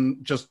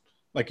keeled, just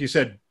like you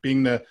said,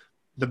 being the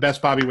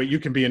best Bobby Witt you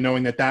can be, and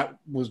knowing that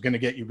was going to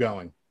get you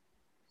going?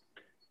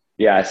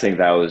 Yeah, I think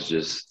it was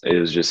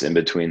just in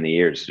between the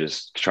years,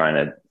 just trying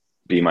to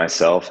be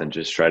myself and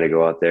just try to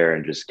go out there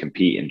and just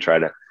compete and try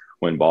to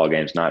win ball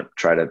games, not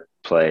try to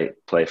play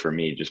for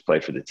me, just play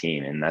for the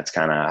team. And that's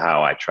kind of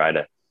how I try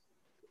to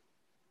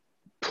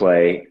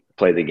play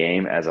the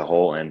game as a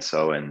whole.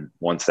 And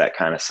once that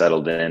kind of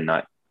settled in,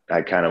 I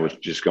kind of was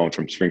just going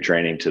from spring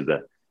training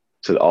to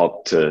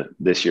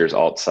this year's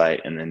alt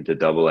site and then to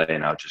Double-A,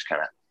 and I was just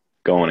kind of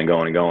going and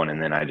going and going.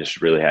 And then I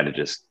just really had to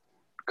just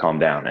calm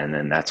down. And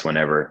then that's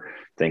whenever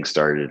things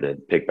started to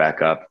pick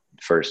back up.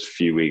 First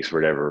few weeks,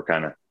 whatever, we're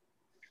kind of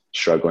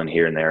struggling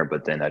here and there,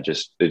 but then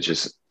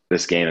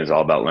this game is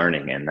all about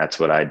learning. And that's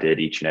what I did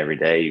each and every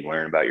day. You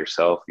learn about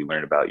yourself, you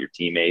learn about your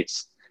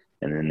teammates,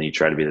 and then you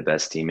try to be the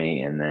best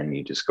teammate, and then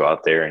you just go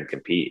out there and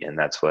compete. And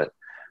that's what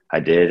I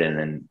did.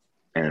 And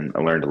I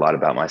learned a lot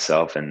about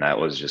myself. And that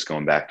was just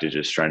going back to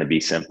just trying to be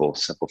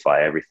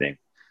simplify everything,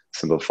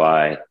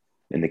 simplify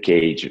in the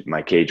cage,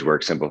 my cage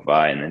work,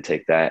 simplify, and then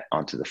take that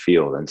onto the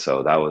field. And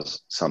so that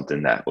was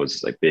something that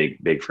was like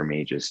big for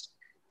me. Just,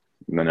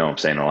 I know I'm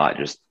saying a lot,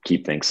 just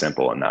keep things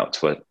simple. And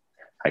that's what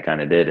I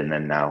kind of did. And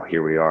then now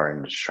here we are,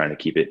 and just trying to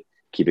keep it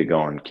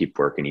going, keep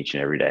working each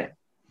and every day.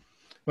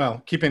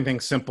 Well, keeping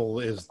things simple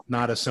is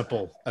not as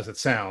simple as it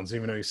sounds,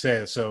 even though you say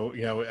it. So,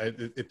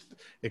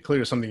 it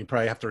clearly is something you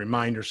probably have to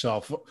remind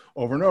yourself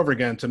over and over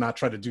again to not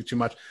try to do too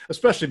much,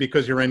 especially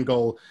because your end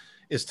goal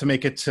is to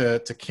make it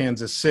to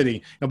Kansas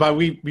City.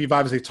 We've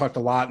obviously talked a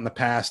lot in the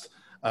past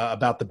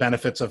about the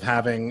benefits of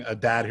having a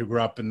dad who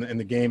grew up in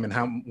the game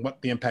and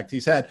what the impact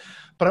he's had.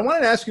 But I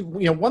wanted to ask you,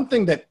 one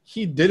thing that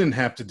he didn't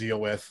have to deal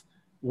with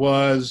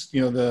was,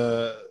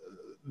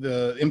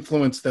 the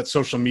influence that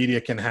social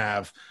media can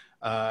have.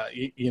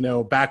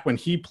 Back when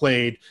he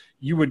played,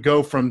 you would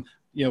go from,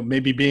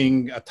 maybe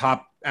being a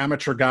top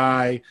amateur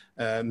guy,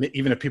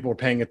 even if people were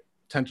paying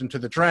attention to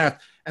the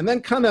draft, and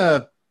then kind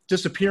of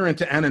disappear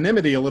into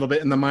anonymity a little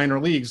bit in the minor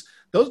leagues.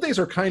 Those days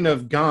are kind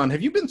of gone.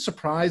 Have you been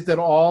surprised at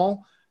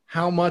all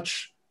how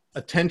much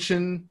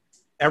attention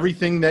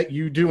everything that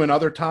you do and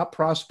other top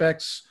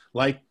prospects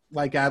like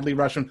Adley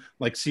Rutschman,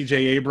 like CJ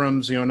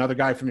Abrams, another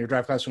guy from your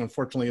draft class who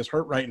unfortunately is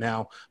hurt right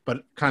now,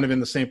 but kind of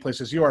in the same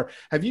place as you are.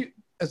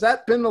 Has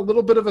that been a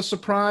little bit of a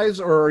surprise,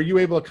 or are you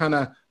able to kind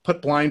of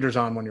put blinders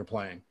on when you're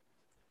playing?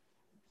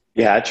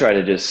 Yeah, I try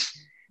to just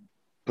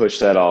push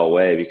that all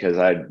away, because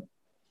I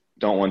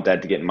don't want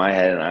that to get in my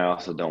head. And I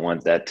also don't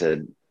want that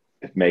to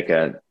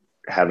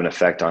have an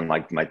effect on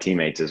like my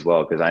teammates as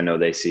well, because I know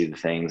they see the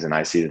things and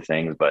I see the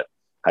things, but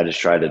I just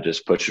try to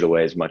just push it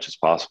away as much as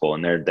possible.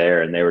 And they're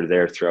there, and they were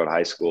there throughout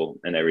high school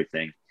and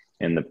everything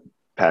in the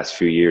past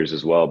few years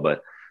as well.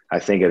 But I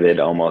think of it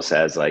almost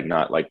as like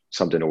not like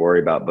something to worry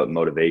about, but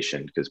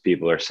motivation, because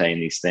people are saying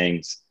these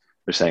things.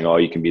 They're saying, "Oh,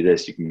 you can be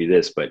this, you can be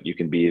this," but you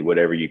can be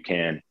whatever you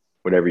can,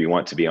 whatever you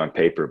want to be on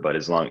paper. But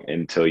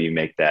until you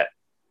make that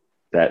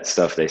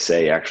stuff they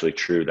say actually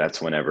true, that's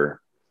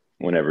whenever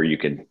you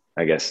can,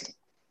 I guess,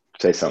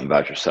 say something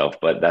about yourself.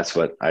 But that's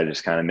what I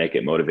just kind of make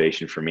it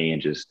motivation for me,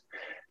 and just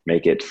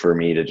make it for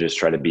me to just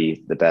try to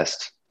be the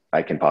best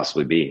I can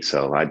possibly be.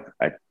 So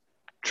I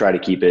try to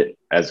keep it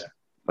as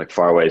like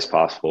far away as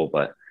possible,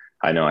 but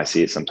I know I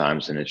see it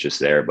sometimes and it's just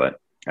there, but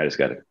I just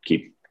got to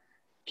keep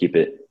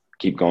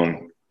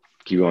going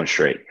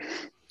straight.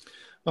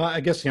 Well,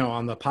 I guess,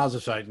 on the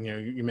positive side,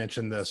 you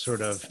mentioned the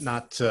sort of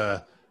not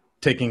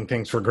taking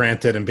things for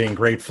granted and being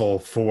grateful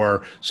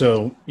for.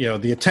 So,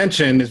 the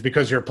attention is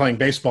because you're playing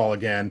baseball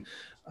again.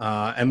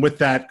 And with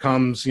that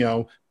comes,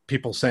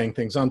 people saying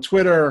things on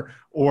Twitter,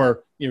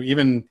 or,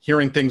 even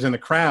hearing things in the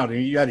crowd.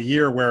 You had a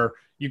year where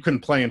you couldn't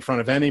play in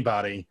front of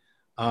anybody.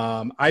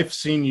 I've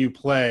seen you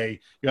play.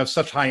 You have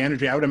such high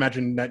energy. I would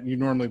imagine that you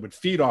normally would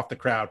feed off the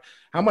crowd.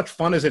 How much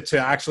fun is it to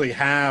actually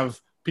have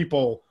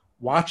people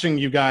watching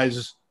you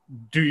guys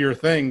do your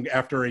thing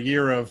after a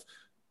year of,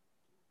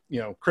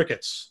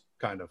 crickets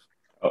kind of?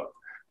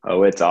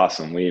 Oh, it's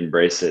awesome. We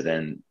embrace it.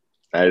 And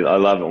I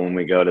love it when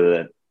we go to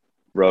the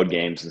road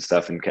games and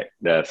stuff, and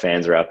the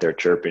fans are out there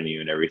chirping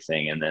you and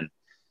everything. And then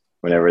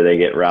whenever they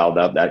get riled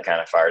up, that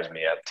kind of fires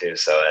me up too.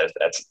 So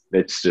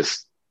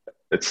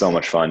it's so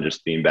much fun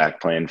just being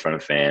back playing in front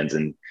of fans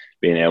and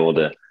being able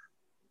to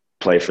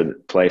play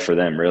for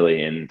them,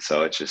 really. And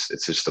so it's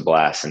just a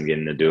blast, and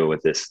getting to do it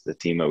with the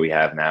team that we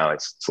have now.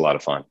 It's a lot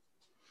of fun.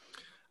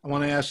 I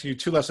want to ask you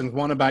two lessons.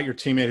 One about your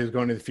teammate who's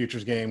going to the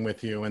Futures game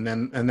with you, and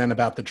then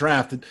about the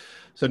draft.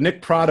 So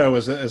Nick Pratto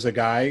is a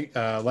guy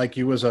like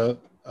you, was a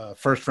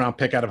first round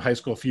pick out of high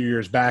school a few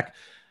years back.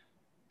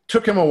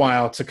 Took him a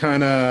while to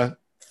kind of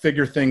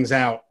figure things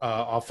out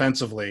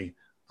offensively.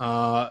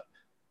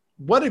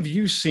 What have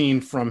you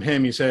seen from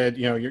him? You said,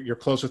 you're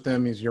close with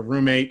him. He's your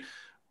roommate.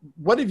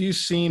 What have you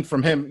seen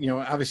from him?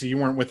 Obviously you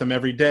weren't with him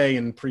every day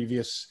in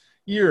previous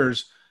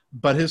years,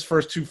 but his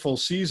first two full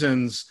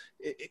seasons,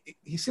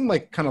 he seemed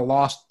like kind of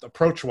lost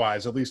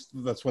approach-wise. At least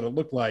that's what it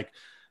looked like.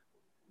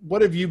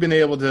 What have you been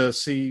able to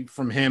see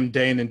from him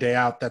day in and day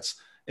out that's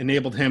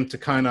enabled him to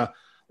kind of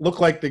look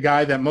like the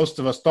guy that most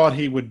of us thought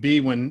he would be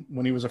when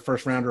he was a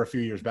first rounder a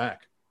few years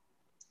back?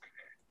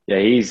 Yeah,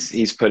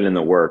 he's put in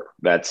the work.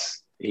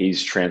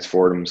 He's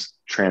transformed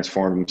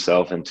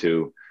himself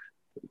into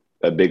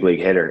a big league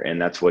hitter,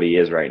 and that's what he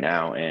is right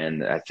now.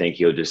 And I think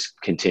he'll just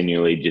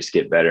continually just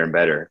get better and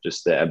better.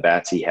 Just the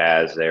at-bats he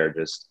has there,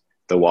 just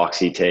the walks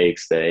he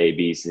takes, the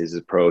ABs, his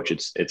approach,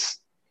 it's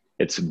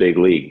a big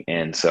league.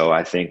 And so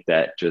I think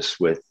that just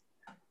with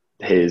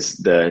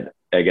the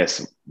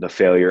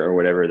failure or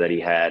whatever that he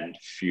had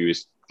through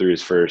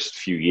his first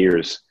few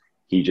years,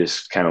 he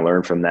just kind of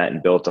learned from that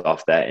and built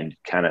off that and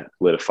kind of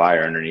lit a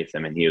fire underneath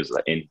him. And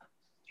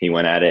he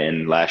went at it.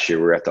 And last year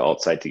we were at the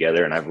alt site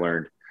together, and I've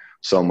learned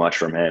so much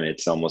from him.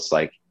 It's almost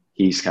like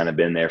he's kind of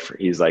been there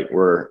he's like,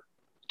 we're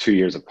 2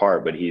 years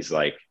apart, but he's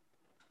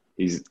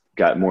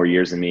got more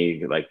years than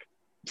me, like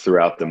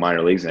throughout the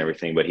minor leagues and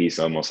everything, but he's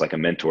almost like a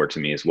mentor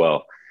to me as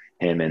well.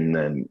 Him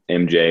and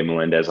MJ,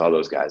 Melendez, all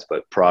those guys.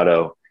 But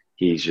Pratto,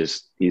 he's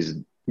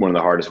one of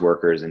the hardest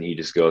workers, and he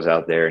just goes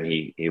out there and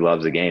he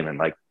loves the game. And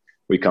like,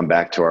 we come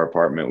back to our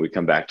apartment, we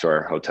come back to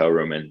our hotel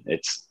room, and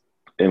it's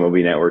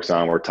MLB Network's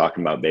on. We're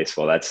talking about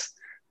baseball. That's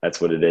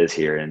what it is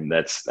here. And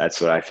that's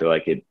what I feel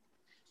like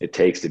it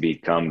takes to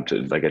become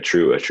to like a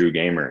true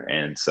gamer.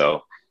 And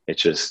so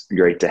it's just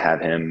great to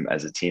have him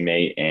as a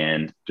teammate,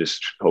 and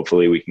just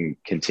hopefully we can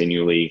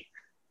continue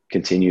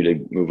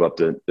to move up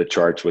the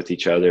charts with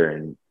each other,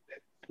 and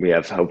we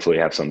hopefully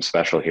have something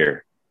special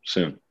here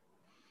soon.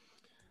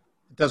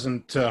 It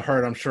doesn't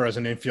hurt, I'm sure, as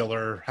an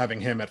infielder,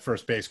 having him at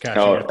first base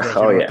catching your throws.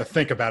 You don't have to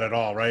think about it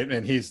all, right?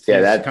 And he's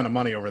kind of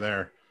money over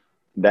there.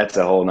 That's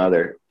a whole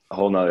nother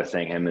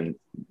thing. Him, and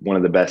one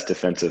of the best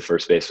defensive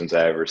first basemen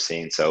I've ever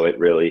seen. So it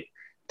really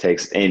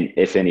takes,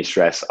 if any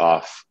stress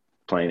off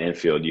playing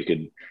infield. You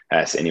could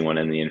ask anyone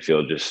in the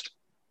infield, just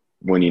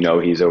when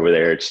he's over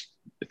there, it's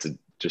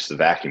just a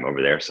vacuum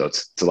over there. So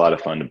it's a lot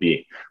of fun to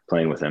be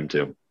playing with him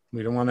too.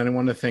 We don't want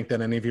anyone to think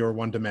that any of you are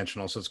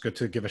one-dimensional, so it's good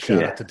to give a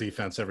shout-out to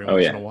defense every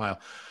once in a while.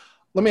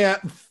 Let me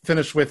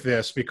finish with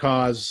this,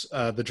 because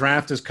the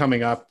draft is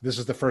coming up. This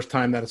is the first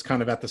time that it's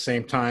kind of at the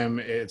same time.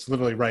 It's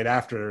literally right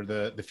after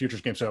the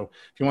Futures game. So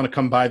if you want to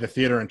come by the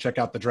theater and check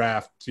out the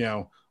draft,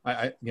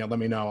 let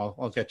me know.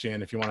 I'll get you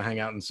in if you want to hang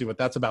out and see what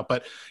that's about.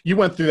 But you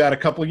went through that a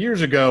couple of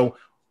years ago.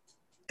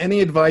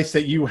 Any advice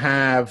that you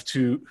have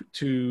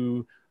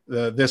to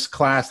this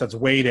class that's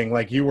waiting,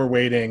 like you were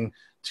waiting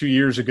 2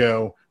 years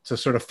ago, to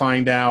sort of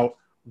find out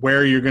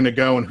where you're going to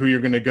go and who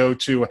you're going to go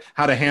to,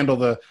 how to handle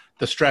the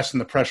stress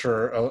and the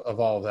pressure of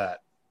all of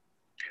that?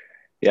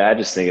 Yeah, I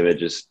just think of it,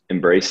 just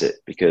embrace it,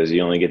 because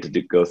you only get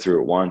to go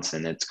through it once,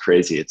 and it's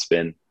crazy. It's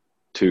been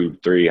 2,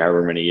 3,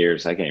 however many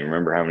years. I can't even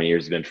remember how many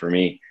years it's been for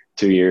me.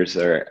 2 years,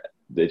 or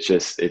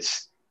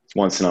it's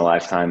once in a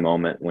lifetime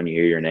moment when you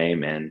hear your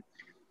name, and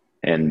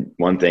And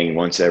one thing,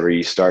 when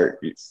you start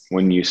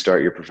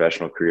your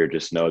professional career,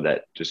 just know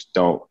that just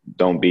don't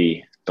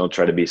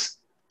try to be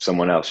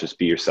someone else, just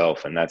be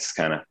yourself. And that's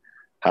kind of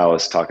how I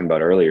was talking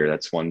about earlier.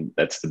 That's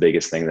the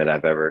biggest thing that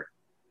I've ever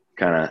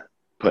kind of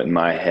put in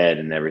my head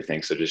and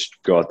everything. So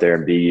just go out there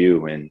and be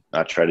you and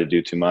not try to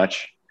do too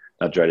much,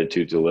 not try to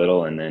do too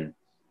little, and then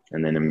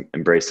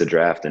embrace the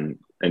draft and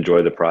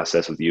enjoy the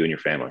process with you and your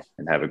family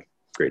and have a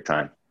great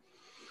time.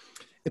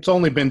 It's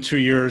only been 2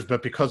 years,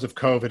 but because of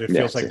COVID, it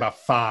feels like about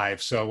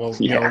 5. So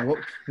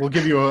we'll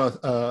give you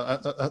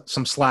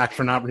some slack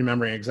for not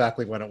remembering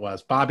exactly when it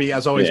was. Bobby,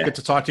 as always, good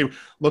to talk to you.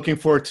 Looking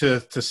forward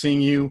to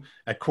seeing you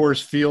at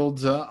Coors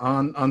Field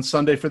on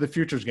Sunday for the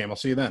Futures game. I'll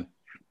see you then.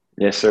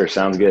 Yes, sir.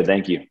 Sounds good.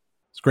 Thank you.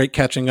 It's great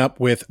catching up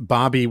with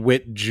Bobby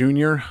Witt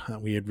Jr.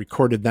 We had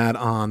recorded that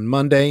on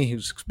Monday. He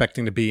was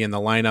expecting to be in the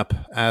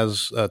lineup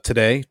as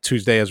today,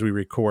 Tuesday, as we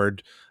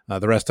record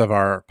the rest of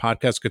our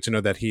podcast. Good to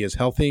know that he is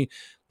healthy.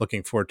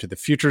 Looking forward to the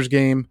Futures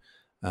game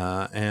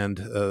and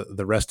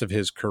the rest of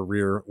his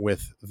career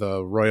with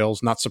the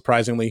Royals. Not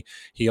surprisingly,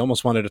 he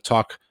almost wanted to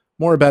talk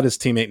more about his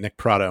teammate Nick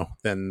Pratto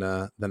than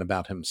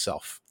about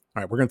himself.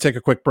 All right, we're going to take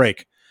a quick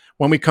break.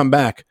 When we come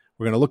back,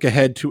 we're going to look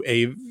ahead to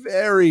a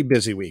very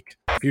busy week.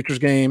 Futures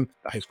game,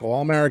 the high school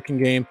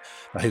All-American game,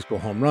 the high school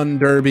home run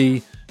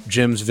derby,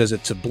 Jim's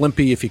visit to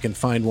Blimpie if he can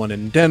find one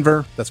in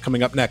Denver. That's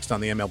coming up next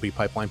on the MLB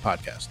Pipeline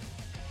Podcast.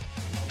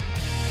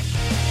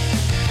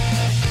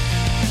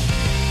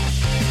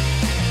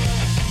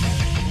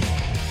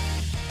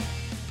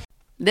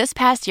 This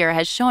past year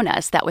has shown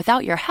us that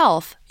without your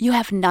health, you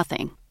have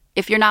nothing.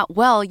 If you're not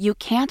well, you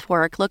can't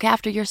work, look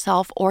after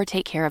yourself, or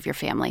take care of your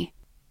family.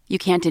 You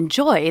can't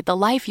enjoy the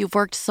life you've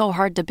worked so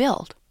hard to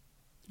build.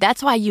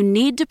 That's why you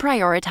need to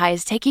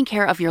prioritize taking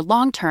care of your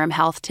long-term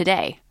health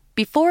today,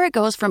 before it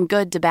goes from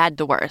good to bad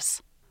to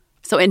worse.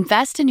 So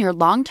invest in your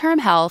long-term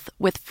health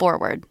with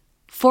Forward.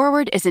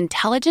 Forward is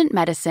intelligent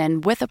medicine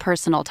with a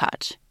personal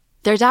touch.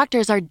 Their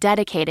doctors are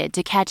dedicated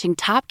to catching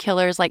top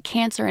killers like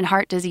cancer and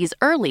heart disease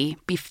early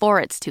before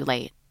it's too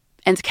late.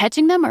 And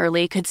catching them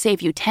early could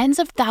save you tens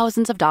of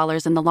thousands of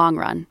dollars in the long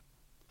run.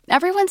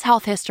 Everyone's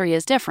health history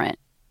is different,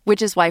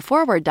 which is why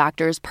Forward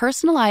doctors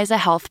personalize a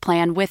health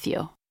plan with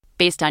you,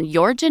 based on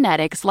your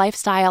genetics,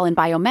 lifestyle, and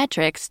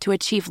biometrics to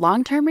achieve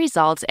long-term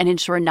results and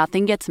ensure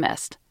nothing gets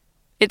missed.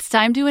 It's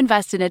time to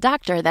invest in a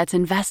doctor that's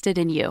invested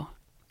in you.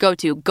 Go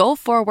to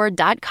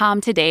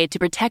GoForward.com today to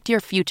protect your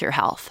future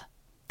health.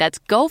 That's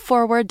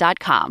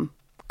GoForward.com.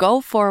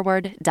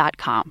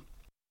 GoForward.com.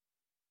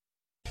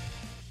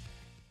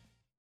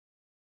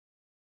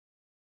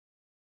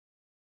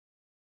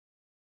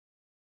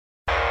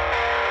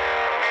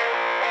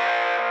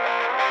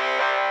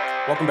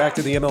 Welcome back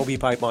to the MLB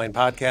Pipeline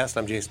Podcast.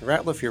 I'm Jason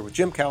Ratliff here with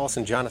Jim Callis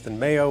and Jonathan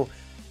Mayo.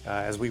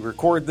 As we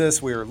record this,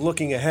 we are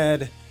looking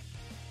ahead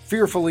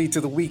fearfully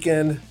to the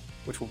weekend,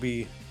 which will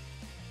be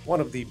one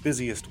of the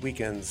busiest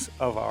weekends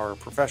of our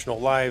professional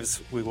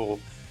lives. We will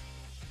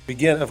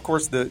begin, of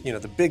course,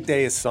 the big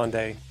day is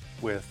Sunday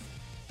with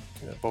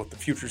both the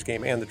Futures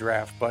game and the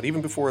draft. But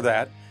even before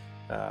that,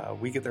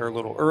 we get there a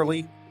little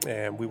early,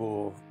 and we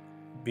will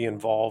be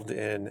involved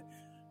in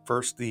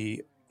first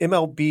the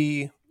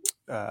MLB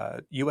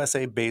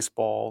USA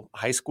Baseball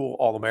High School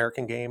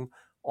All-American game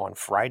on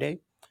Friday.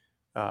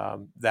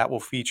 That will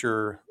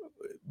feature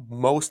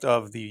most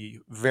of the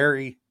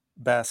very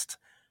best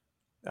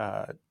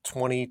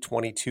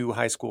 2022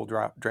 high school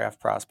draft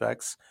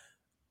prospects.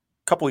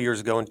 A couple of years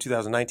ago in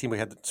 2019, we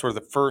had sort of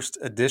the first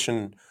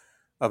edition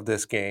of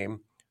this game,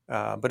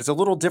 but it's a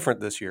little different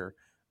this year.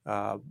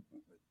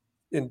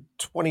 In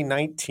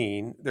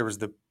 2019, there was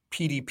the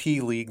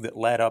PDP League that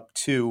led up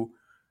to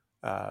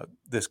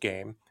this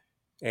game.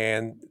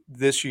 And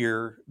this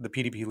year, the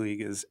PDP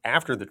League is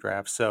after the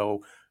draft,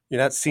 so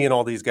you're not seeing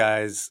all these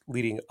guys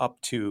leading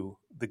up to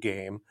the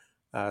game.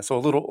 So a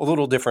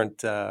little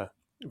different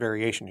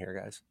variation here,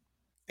 guys.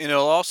 And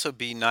it'll also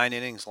be 9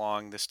 innings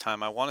long this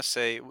time. I want to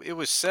say it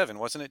was 7,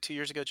 wasn't it, 2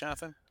 years ago,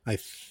 Jonathan? I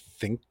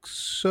think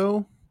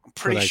so. I'm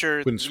pretty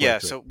sure. Yeah,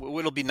 so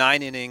it'll be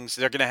 9 innings.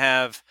 They're going to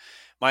have,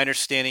 my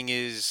understanding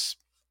is,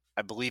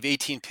 I believe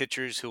 18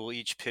 pitchers who will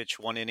each pitch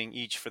 1 inning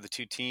each for the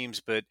two teams,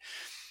 but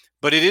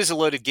it is a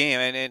loaded game,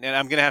 and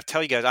I'm going to have to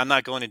tell you guys, I'm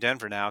not going to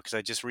Denver now because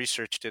I just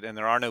researched it, and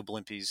there are no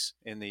Blimpies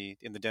in the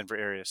Denver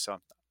area, so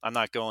I'm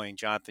not going.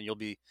 Jonathan, you'll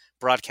be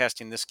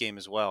broadcasting this game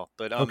as well.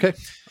 But okay,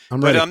 I'm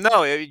ready. But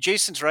no,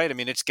 Jason's right. I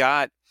mean, it's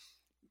got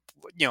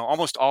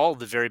almost all of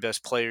the very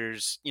best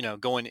players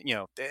going.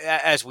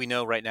 As we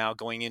know right now,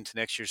 going into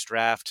next year's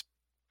draft.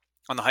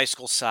 On the high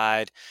school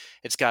side,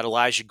 it's got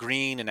Elijah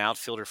Green, an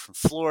outfielder from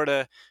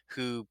Florida,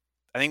 who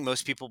I think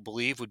most people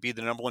believe would be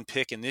the number 1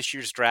 pick in this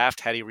year's draft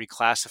had he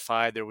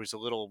reclassified. There was a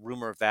little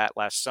rumor of that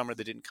last summer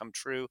that didn't come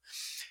true.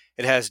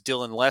 It has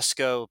Dylan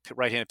Lesko,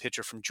 right-handed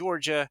pitcher from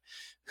Georgia,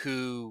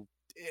 who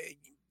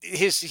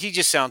he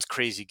just sounds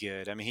crazy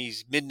good. I mean,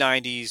 he's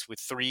mid-90s with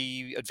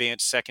 3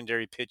 advanced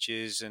secondary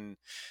pitches and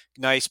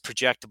nice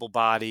projectable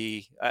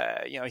body.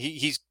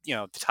 He's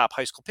the top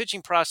high school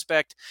pitching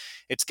prospect.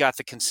 It's got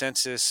the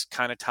consensus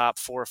kind of top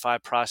 4 or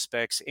 5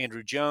 prospects.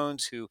 Andrew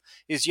Jones, who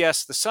is,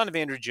 yes, the son of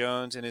Andrew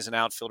Jones and is an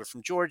outfielder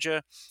from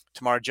Georgia.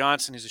 Tamar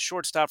Johnson, who's a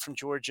shortstop from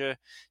Georgia.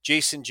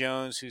 Jason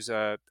Jones, who's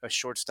a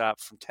shortstop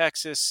from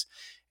Texas.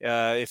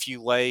 If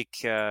you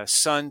like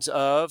sons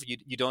of,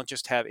 you don't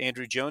just have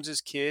Andrew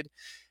Jones's kid,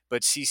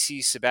 but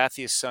CC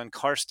Sabathia's son,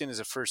 Karsten, is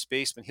a first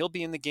baseman. He'll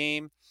be in the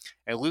game.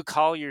 And Luke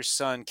Collier's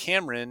son,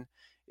 Cameron,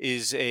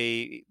 he's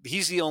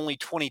the only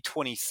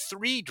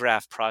 2023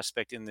 draft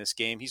prospect in this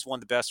game. He's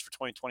won the best for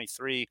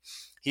 2023.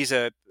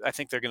 I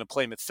think they're going to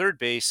play him at third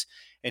base,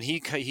 and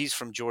he's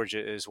from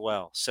Georgia as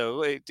well.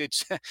 So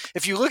it's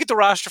if you look at the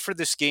roster for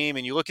this game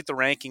and you look at the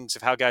rankings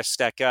of how guys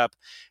stack up,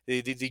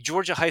 the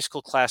Georgia high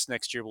school class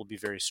next year will be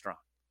very strong.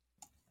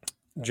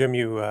 Jim,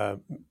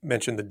 you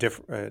mentioned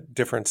the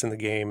difference in the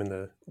game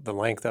and the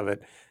length of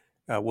it.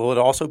 Will it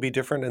also be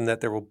different in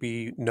that there will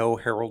be no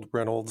Harold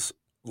Reynolds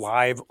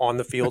live on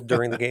the field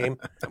during the game?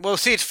 Well,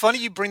 see, it's funny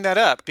you bring that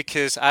up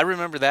because I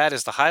remember that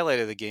as the highlight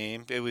of the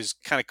game. It was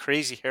kind of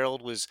crazy.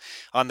 Harold was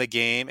on the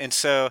game. And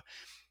so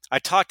I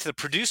talked to the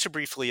producer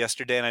briefly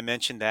yesterday and I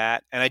mentioned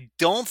that. And I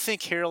don't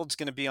think Harold's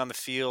going to be on the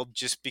field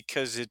just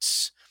because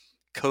it's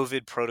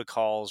COVID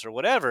protocols or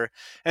whatever.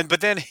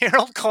 But then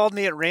Harold called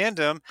me at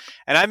random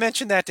and I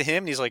mentioned that to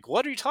him and he's like,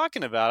 "What are you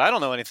talking about? I don't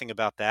know anything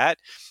about that."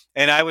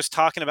 And I was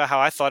talking about how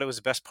I thought it was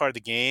the best part of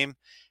the game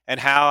and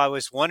how I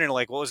was wondering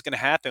like what was going to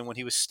happen when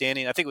he was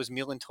standing. I think it was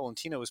Milan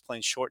Tolentino was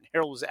playing short and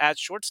Harold was at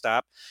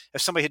shortstop.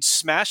 If somebody had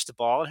smashed the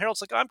ball and Harold's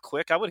like, "I'm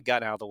quick. I would have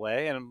gotten out of the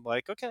way." And I'm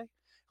like, "Okay."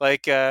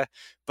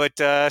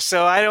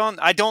 So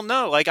I don't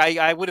know. Like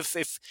I would have,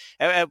 if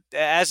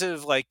as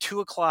of like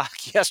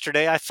 2:00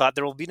 yesterday, I thought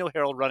there will be no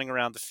Harold running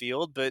around the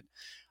field, but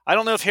I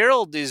don't know if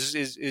Harold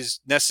is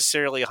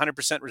necessarily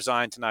 100%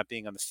 resigned to not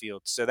being on the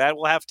field. So that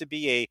will have to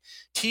be a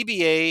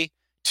TBA.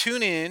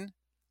 Tune in.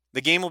 The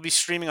game will be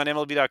streaming on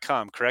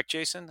MLB.com, correct,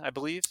 Jason? I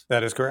believe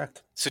that is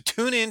correct. So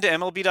tune in to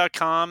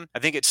MLB.com. I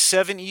think it's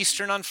 7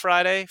 Eastern on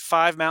Friday,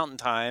 5 Mountain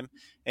Time.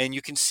 And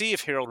you can see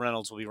if Harold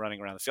Reynolds will be running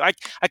around the field.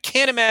 I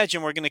can't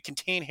imagine we're going to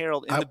contain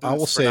Harold in the booth. I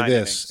will say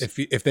this: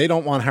 if they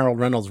don't want Harold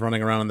Reynolds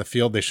running around in the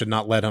field, they should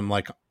not let him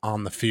like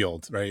on the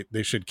field, right?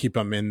 They should keep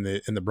him in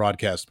the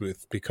broadcast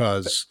booth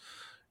because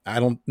I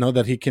don't know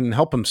that he can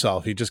help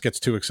himself. He just gets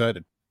too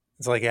excited.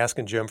 It's like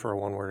asking Jim for a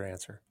one-word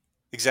answer.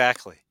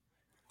 Exactly.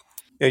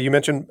 Yeah, you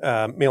mentioned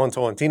Milan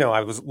Tolentino.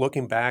 I was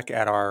looking back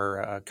at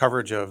our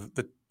coverage of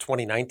the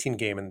 2019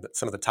 game and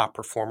some of the top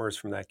performers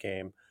from that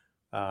game.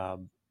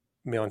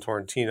 Milan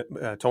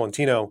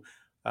Tolentino,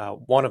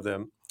 one of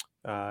them,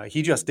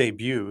 he just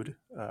debuted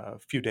a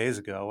few days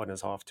ago and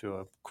is off to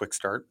a quick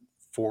start.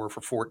 4 for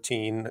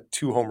 14,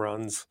 2 home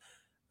runs,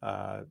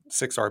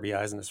 6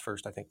 RBIs in his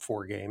first, I think,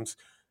 4 games.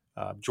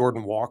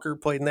 Jordan Walker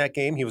played in that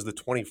game. He was the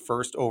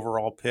 21st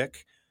overall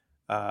pick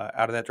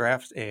out of that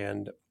draft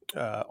and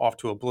off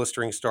to a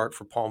blistering start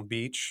for Palm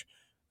Beach.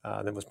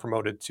 Then was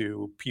promoted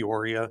to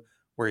Peoria,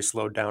 where he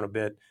slowed down a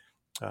bit.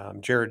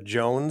 Jared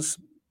Jones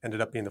ended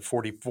up being the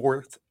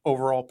 44th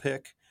overall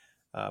pick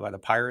by the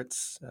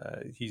Pirates.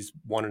 He's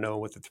 1-0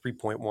 with a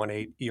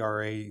 3.18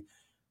 ERA,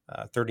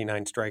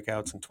 39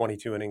 strikeouts and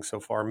 22 innings so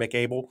far. Mick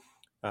Abel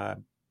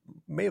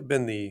may have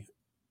been the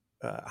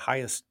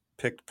highest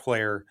picked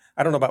player.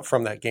 I don't know about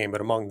from that game,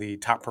 but among the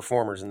top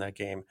performers in that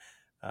game.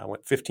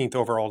 Went 15th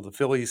overall to the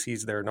Phillies.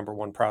 He's their number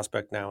 1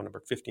 prospect now, number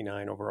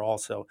 59 overall.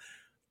 So,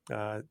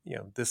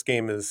 this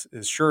game is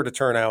sure to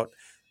turn out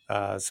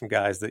some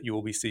guys that you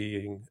will be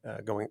seeing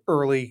going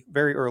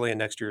very early in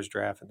next year's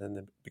draft, and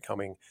then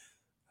becoming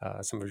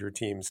some of your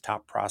team's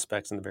top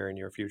prospects in the very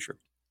near future.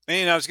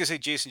 And I was going to say,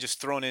 Jason,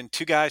 just throwing in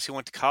 2 guys who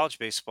went to college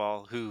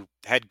baseball who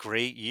had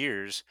great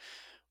years.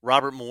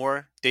 Robert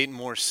Moore, Dayton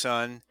Moore's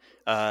son,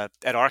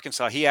 at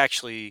Arkansas. He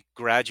actually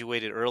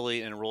graduated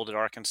early and enrolled at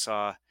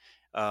Arkansas.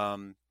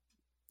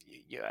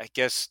 I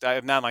guess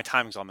now my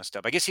timing's all messed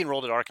up. I guess he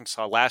enrolled at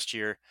Arkansas last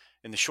year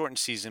in the shortened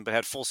season, but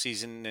had full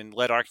season and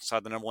led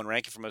Arkansas the number 1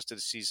 ranking for most of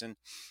the season.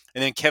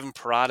 And then Kevin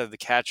Parada, the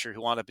catcher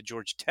who wound up at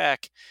Georgia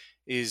Tech,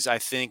 is, I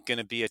think, going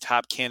to be a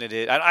top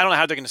candidate. I don't know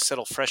how they're going to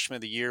settle freshman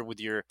of the year with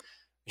your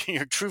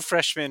true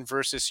freshman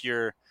versus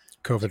your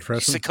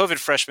COVID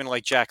freshman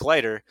like Jack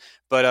Leiter.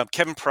 But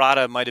Kevin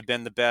Parada might have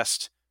been the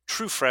best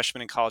true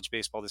freshman in college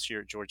baseball this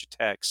year at Georgia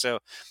Tech. So,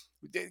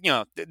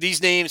 these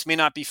names may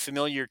not be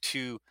familiar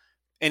to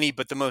any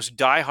but the most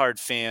diehard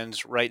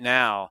fans right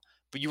now,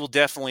 but you will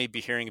definitely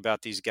be hearing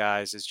about these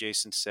guys, as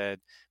Jason said,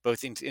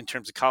 both in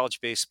terms of college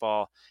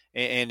baseball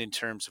and in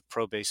terms of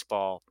pro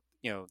baseball,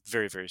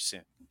 very, very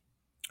soon.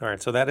 All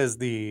right, so that is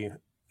the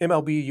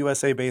MLB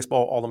USA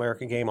Baseball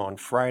All-American game on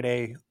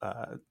Friday,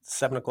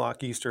 7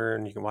 o'clock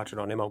Eastern. You can watch it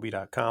on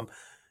MLB.com.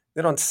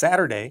 Then on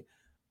Saturday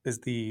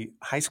is the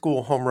High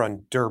School Home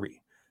Run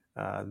Derby.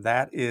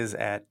 That is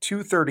at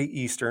 2:30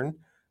 Eastern.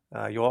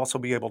 You'll also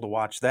be able to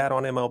watch that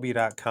on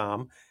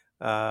MLB.com.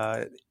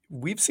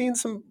 We've seen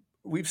some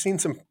we've seen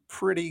some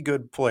pretty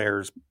good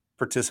players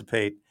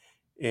participate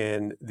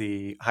in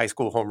the high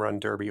school home run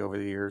derby over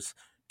the years.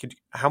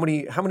 How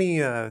many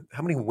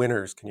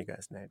winners can you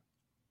guys name?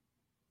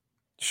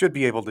 You should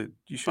be able to.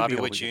 Bobby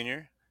Witt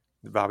Jr.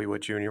 Bobby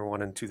Witt Jr.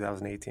 won in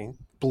 2018.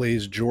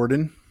 Blaze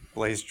Jordan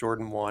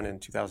won in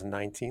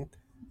 2019.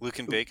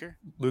 Lucan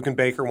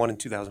Baker won in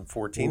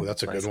 2014. Ooh,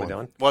 that's a good one.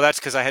 Done. Well, that's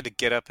because I had to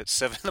get up at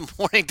 7 in the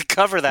morning to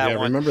cover that one.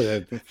 I remember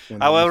that.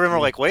 I remember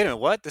like, wait a minute,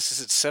 what? This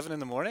is at 7 in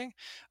the morning?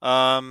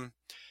 What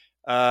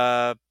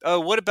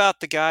about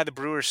the guy the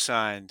Brewers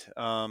signed?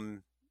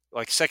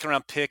 Like second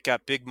round pick,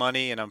 got big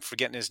money, and I'm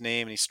forgetting his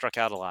name, and he struck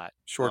out a lot.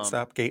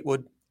 Shortstop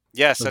Gatewood.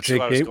 Yes, that's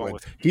who I was going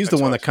with. He's the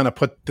one that kind of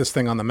put this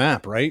thing on the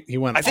map, right? He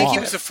went. I think he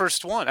was the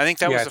first one. I think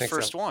that was the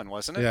first one,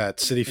 wasn't it? Yeah, at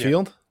Citi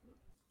Field.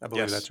 I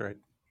believe that's right.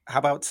 How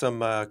about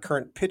some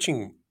current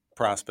pitching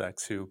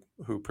prospects who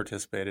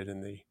participated in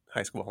the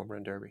high school home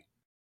run derby?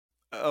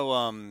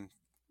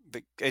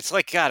 It's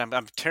like God.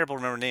 I'm terrible to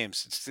remember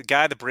names. It's the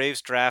guy the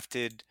Braves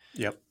drafted.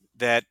 Yep.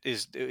 That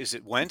is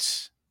it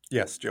Wentz?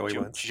 Yes, Joey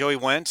Wentz. Joey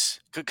Wentz,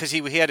 because he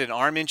had an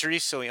arm injury,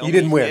 so he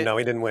didn't win. No,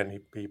 he didn't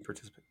win. He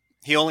participated.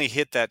 He only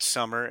hit that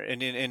summer,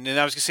 and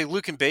I was going to say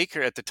Lucan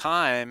Baker at the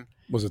time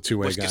was a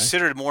two-way guy.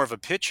 Considered more of a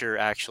pitcher,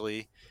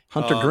 actually.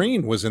 Hunter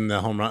Green was in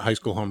the high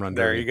school home run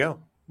derby.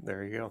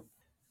 There you go.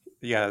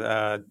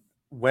 Yeah,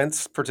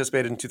 Wentz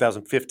participated in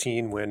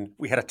 2015 when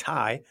we had a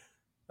tie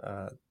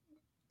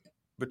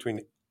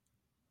between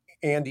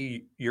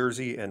Andy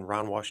Yerzy and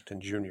Ron Washington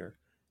Jr.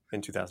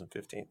 in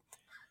 2015.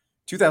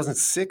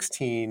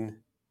 2016,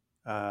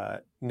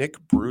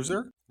 Nick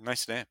Bruiser.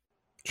 Nice name.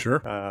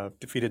 Sure.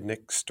 Defeated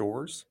Nick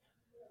Storrs.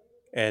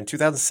 And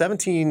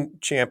 2017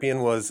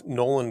 champion was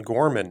Nolan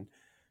Gorman,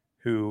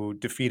 who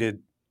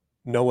defeated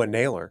Noah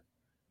Naylor.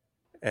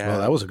 Well,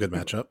 that was a good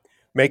matchup.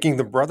 Making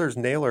the brothers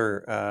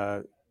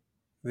Naylor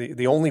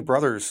the only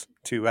brothers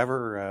to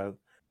ever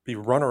be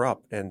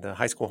runner-up in the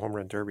high school home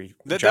run derby.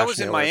 That was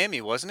in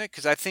Miami, wasn't it?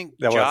 Because I think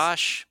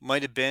Josh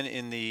might have been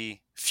in the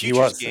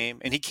Futures game,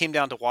 and he came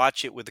down to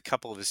watch it with a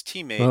couple of his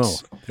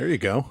teammates. Oh, there you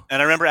go.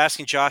 And I remember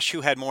asking Josh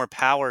who had more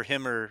power,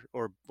 him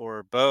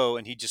or Bo,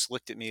 and he just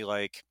looked at me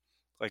like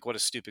what a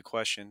stupid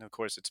question. Of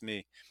course, it's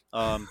me.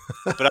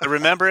 But I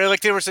remember like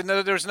there was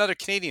another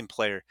Canadian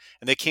player,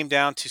 and they came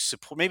down to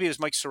support. Maybe it was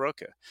Mike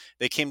Soroka.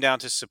 They came down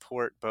to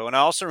support Bo, and I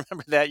also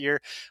remember that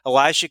year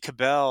Elijah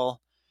Cabell,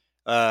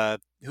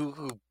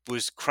 who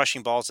was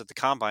crushing balls at the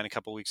combine a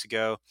couple weeks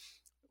ago.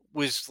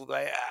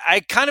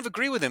 I kind of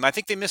agree with him. I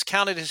think they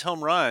miscounted his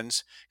home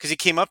runs because he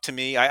came up to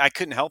me. I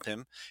couldn't help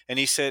him, and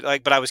he said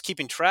but I was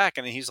keeping track,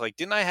 and he's like,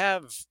 "Didn't I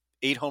have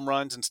 8 home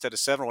runs instead of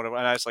 7 or whatever?"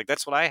 And I was like,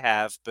 "That's what I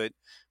have." But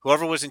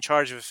whoever was in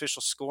charge of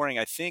official scoring,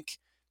 I think,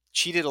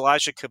 cheated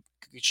Elijah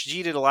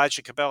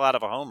Cabell out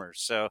of a homer.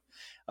 So,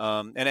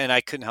 and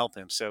I couldn't help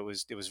him. So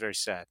it was very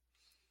sad.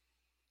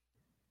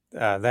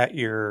 That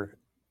year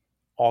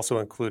also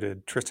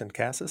included Tristan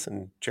Cassis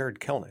and Jared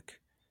Kelnick.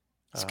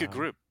 It's a good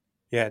group.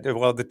 Yeah,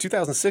 well, the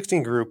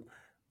 2016 group,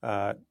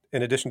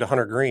 in addition to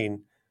Hunter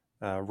Green,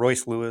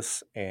 Royce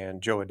Lewis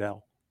and Joe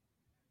Adell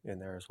in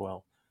there as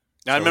well.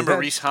 Now, I remember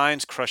Reese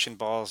Hines crushing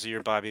balls the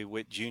year Bobby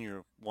Witt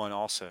Jr. won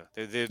also.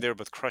 They were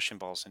both crushing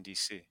balls in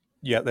D.C.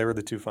 Yeah, they were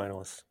the 2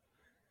 finalists.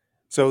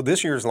 So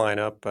this year's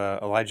lineup,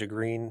 Elijah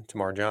Green,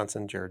 Tamar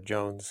Johnson, Jared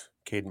Jones,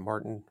 Caden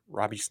Martin,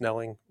 Robbie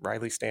Snelling,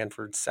 Riley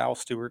Stanford, Sal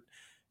Stewart,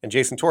 and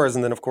Jason Torres.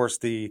 And then, of course,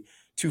 the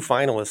 2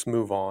 finalists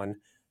move on,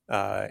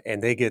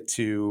 and they get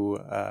to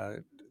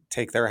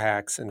take their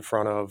hacks in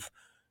front of,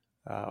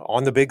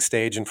 on the big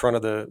stage, in front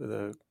of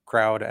the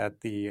crowd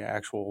at the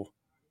actual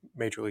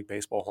Major League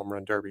Baseball home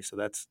run derby. So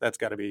that's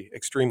got to be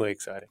extremely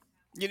exciting.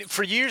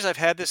 For years, I've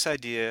had this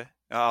idea.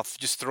 I'll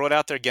just throw it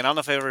out there again. I don't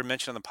know if I ever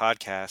mentioned on the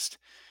podcast.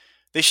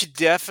 They should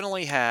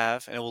definitely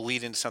have, and it will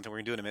lead into something we're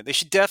going to do in a minute. They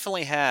should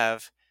definitely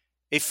have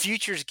a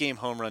Futures Game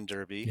home run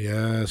derby.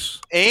 Yes.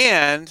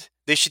 And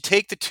they should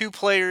take the 2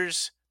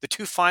 players, the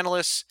 2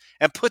 finalists,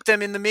 and put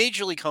them in the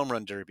Major League home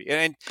run derby.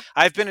 And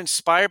I've been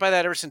inspired by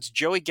that ever since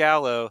Joey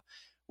Gallo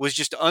was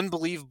just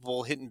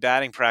unbelievable hitting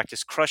batting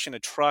practice, crushing a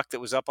truck that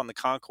was up on the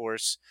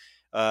concourse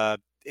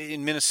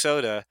in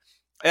Minnesota.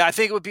 And I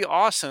think it would be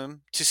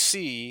awesome to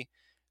see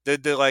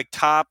the like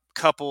top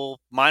couple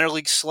minor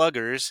league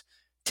sluggers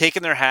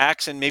taking their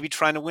hacks and maybe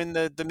trying to win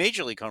the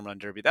Major League home run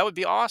derby. That would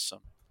be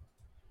awesome.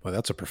 Well,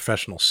 that's a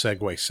professional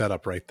segue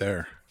setup right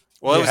there.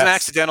 Well, it was an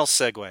accidental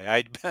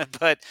segue.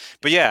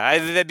 But yeah,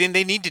 I mean,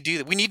 they need to do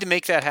that. We need to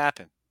make that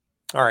happen.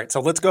 All right,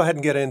 so let's go ahead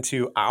and get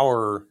into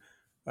our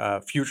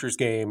Futures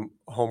Game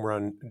home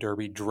run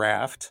derby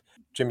draft.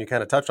 Jim, you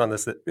kind of touched on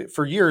this. That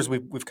for years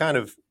we've kind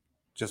of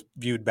just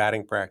viewed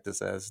batting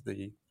practice as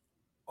the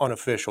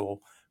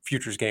unofficial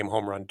Futures Game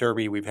home run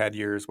derby. We've had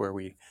years where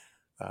we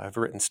have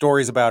written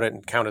stories about it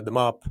and counted them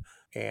up.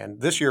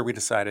 And this year we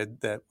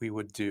decided that we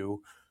would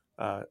do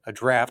a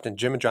draft, and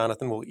Jim and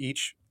Jonathan will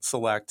each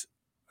select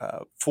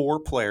 4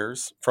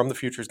 players from the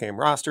Futures Game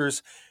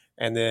rosters.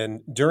 And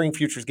then during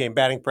Futures Game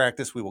batting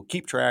practice, we will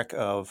keep track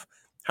of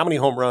how many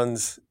home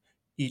runs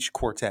each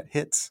quartet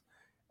hits.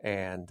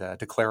 and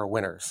declare a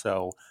winner.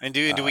 So, And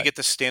do we get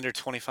the standard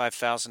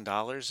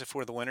 $25,000 if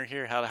we're the winner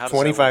here? How does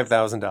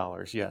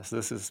 $25,000? Yes,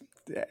 this is,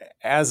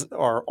 as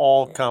are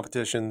all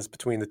competitions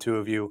between the two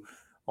of you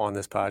on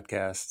this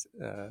podcast.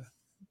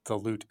 The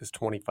loot is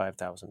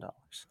 $25,000.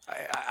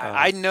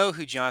 I know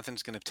who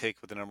Jonathan's going to take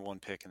with the number 1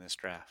 pick in this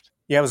draft.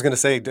 Yeah, I was going to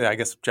say, I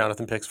guess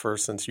Jonathan picks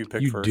first since you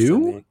picked first.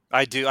 Do?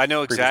 I do. I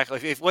know exactly.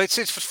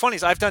 It's funny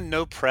is I've done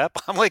no prep.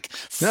 I'm like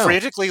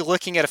frantically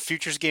looking at a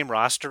futures game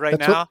roster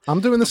now. I'm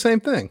doing the same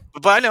thing.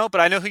 But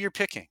I know who you're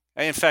picking.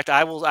 In fact,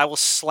 I will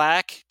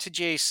slack to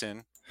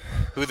Jason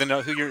who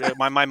your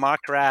my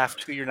mock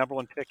draft, who your number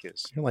 1 pick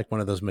is. You're like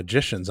one of those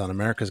magicians on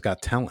America's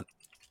Got Talent.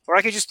 Or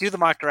I could just do the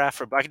mock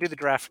draft I could do the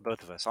draft for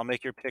both of us. I'll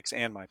make your picks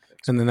and my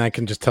picks. And then I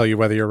can just tell you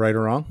whether you're right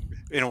or wrong.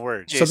 In a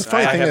word. Jason, so the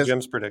funny I thing have is,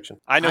 Jim's prediction.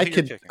 I know who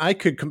you're picking. I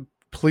could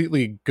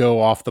completely go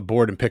off the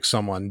board and pick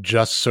someone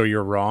just so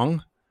you're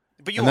wrong.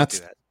 But you won't do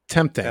that.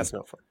 Tempting. That's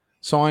no fun.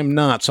 So I'm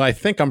not. So I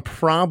think I'm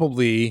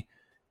probably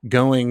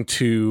going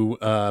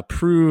to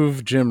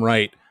prove Jim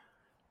right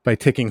by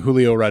taking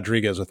Julio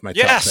Rodriguez with my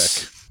top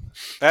pick.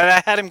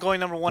 I had him going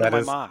number 1 in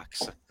my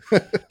mocks.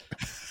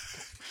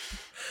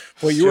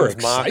 Well, you were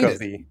excited.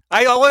 It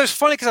was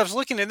funny because I was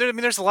looking, and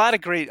there's a lot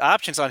of great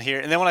options on here.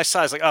 And then when I saw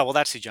it, I was like, oh, well,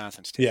 that's who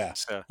Jonathan's taking. Yeah.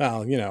 So.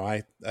 Well,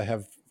 I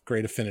have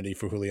great affinity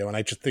for Julio, and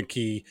I just think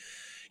he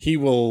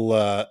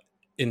will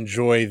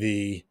enjoy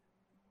the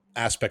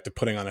aspect of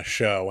putting on a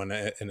show in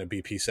a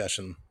BP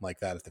session like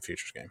that at the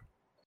Futures game.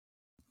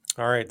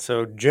 All right.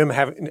 So, Jim,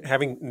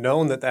 having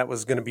known that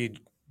was going to be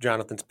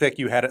Jonathan's pick,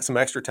 you had some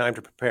extra time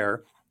to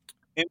prepare.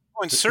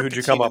 Who'd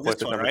you come up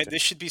with? Right?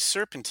 This should be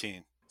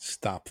Serpentine.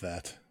 Stop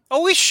that.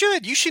 Oh, we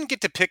should. You shouldn't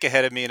get to pick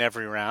ahead of me in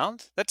every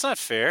round. That's not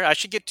fair. I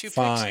should get 2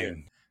 picks here.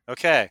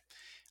 Okay.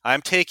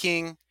 I'm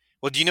taking.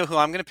 Well, do you know who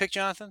I'm going to pick,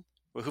 Jonathan?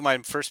 Who my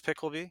first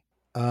pick will be?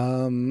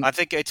 I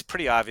think it's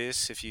pretty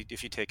obvious if you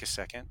take a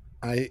second.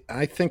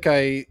 I think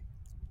I.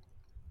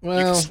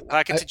 Well, you can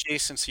pack it to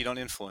Jason so you don't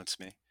influence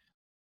me.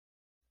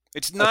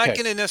 It's not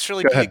going to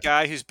necessarily be a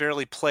guy who's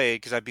barely played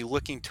because I'd be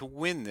looking to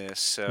win this.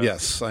 So.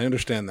 Yes, I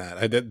understand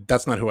that.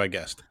 That's not who I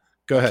guessed.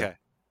 Go ahead. Okay.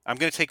 I'm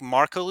going to take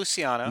Marco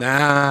Luciano.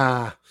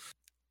 Nah.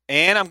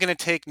 And I'm going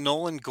to take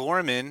Nolan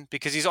Gorman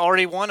because he's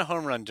already won a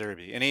home run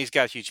derby and he's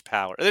got huge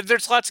power.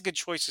 There's lots of good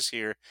choices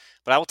here,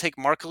 but I will take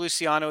Marco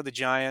Luciano of the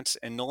Giants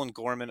and Nolan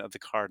Gorman of the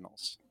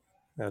Cardinals.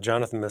 Now,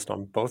 Jonathan missed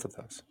on both of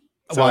those.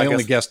 So I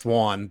only guessed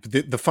one.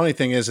 The funny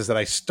thing is that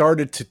I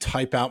started to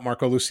type out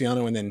Marco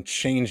Luciano and then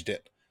changed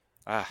it.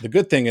 The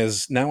good thing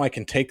is now I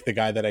can take the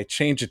guy that I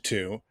changed it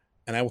to,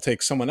 and I will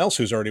take someone else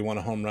who's already won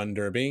a home run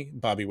derby,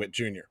 Bobby Witt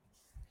Jr.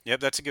 Yep,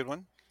 that's a good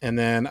one. And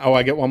then,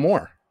 I get one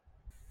more.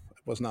 I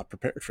was not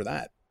prepared for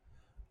that.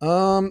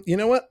 You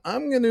know what?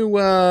 I'm going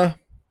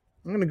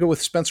to go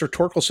with Spencer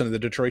Torkelson of the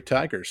Detroit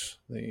Tigers,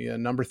 the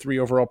number 3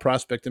 overall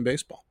prospect in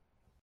baseball.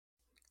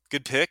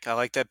 Good pick. I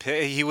like that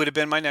pick. He would have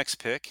been my next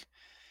pick.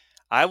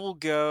 I will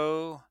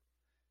go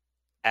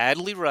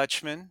Adley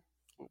Rutschman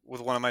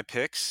with one of my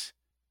picks.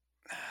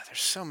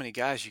 There's so many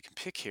guys you can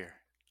pick here.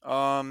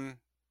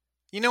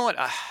 You know what?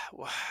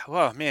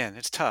 Well, man,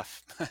 it's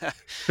tough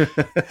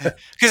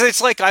because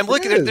it's like I'm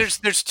looking at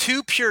there's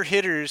 2 pure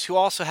hitters who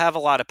also have a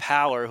lot of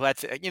power. Who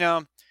I'm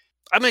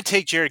going to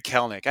take Jared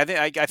Kelenic.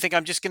 I think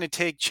I'm just going to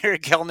take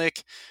Jared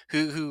Kelenic,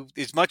 who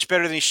is much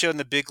better than he showed in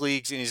the big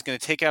leagues, and he's going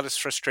to take out his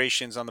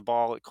frustrations on the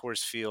ball at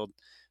Coors Field.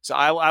 So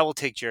I will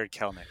take Jared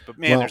Kelenic. But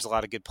man, there's a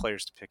lot of good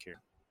players to pick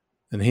here.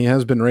 And he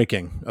has been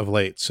raking of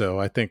late, so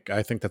I think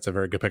that's a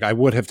very good pick. I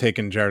would have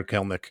taken Jared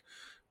Kelenic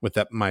with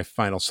my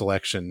final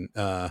selection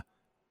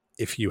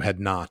if you had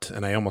not,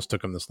 and I almost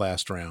took him this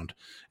last round.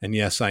 And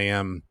yes, I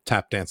am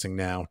tap dancing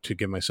now to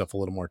give myself a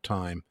little more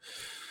time.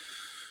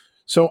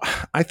 So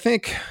I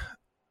think,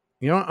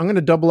 I'm going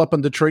to double up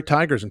on Detroit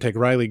Tigers and take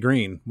Riley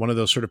Green, one of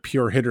those sort of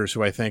pure hitters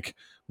who I think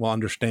will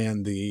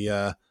understand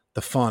the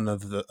fun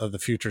of the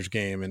futures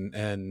game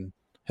and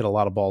hit a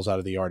lot of balls out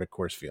of the yard at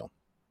Coors Field.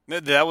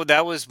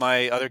 That was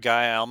my other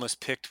guy I almost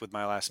picked with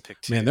my last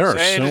pick too. Man, there are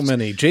so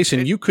many.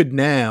 Jason, you could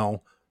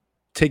now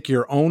take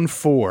your own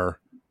 4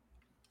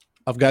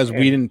 of guys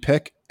we didn't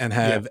pick and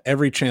have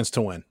every chance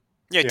to win.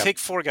 Yeah, take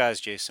 4 guys,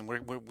 Jason.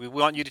 We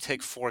want you to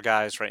take 4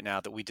 guys right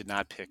now that we did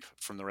not pick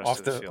from the rest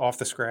of the field. Off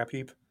the scrap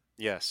heap?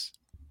 Yes.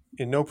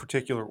 In no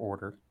particular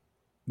order.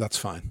 That's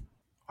fine.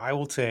 I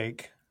will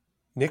take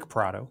Nick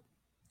Pratto.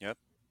 Yep.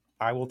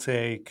 I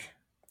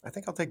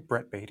think I'll take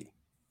Brett Beatty.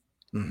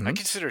 Mm-hmm. I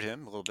considered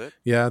him a little bit.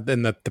 Yeah,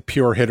 then the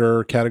pure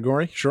hitter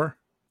category, sure.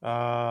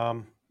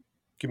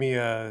 Give me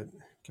a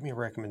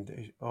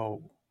recommendation.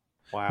 Oh,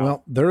 wow.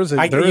 Well, there is a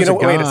guy. Wait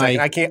a second.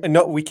 I can't.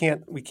 No, we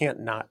can't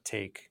not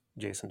take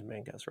Jason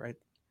Dominguez, right?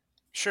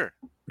 Sure.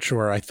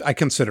 I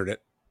considered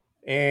it.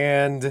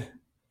 And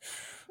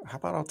how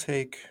about I'll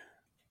take?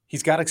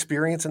 He's got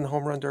experience in the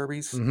home run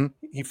derbies. Mm-hmm.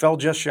 He fell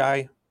just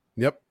shy.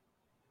 Yep.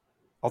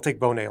 I'll take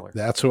Bo Naylor.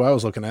 That's who I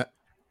was looking at.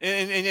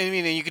 And I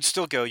mean, you could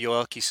still go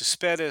Yoelqui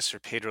Cespedes or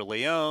Pedro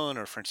Leon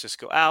or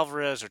Francisco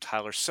Alvarez or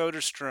Tyler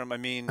Soderstrom. I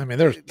mean,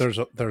 there's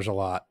a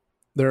lot.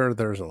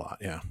 There's a lot.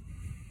 Yeah.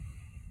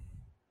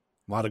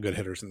 A lot of good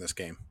hitters in this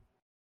game.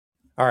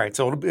 All right,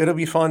 so it'll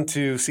be fun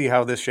to see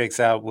how this shakes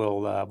out.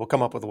 We'll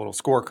come up with a little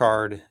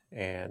scorecard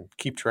and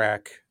keep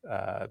track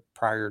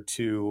prior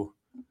to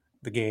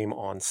the game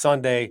on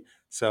Sunday.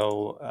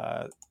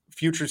 So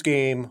futures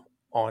game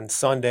on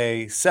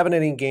Sunday,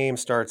 7-inning game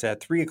starts at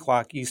 3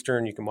 o'clock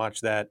Eastern. You can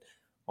watch that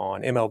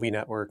on MLB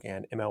Network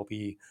and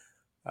MLB.com.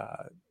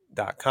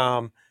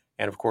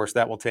 And of course,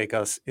 that will take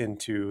us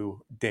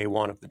into day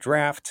one of the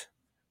draft,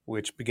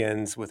 which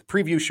begins with a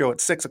preview show at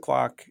 6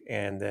 o'clock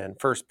and then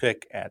first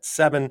pick at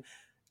 7.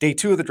 Day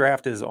 2 of the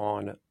draft is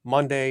on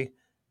Monday,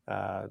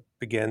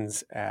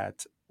 begins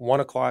at 1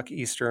 o'clock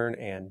Eastern,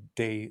 and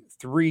day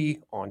 3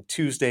 on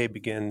Tuesday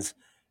begins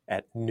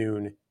at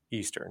noon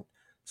Eastern.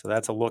 So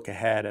that's a look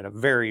ahead at a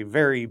very,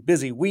 very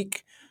busy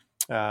week.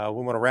 We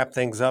want to wrap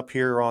things up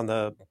here on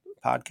the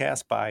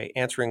podcast by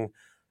answering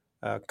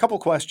a couple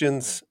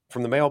questions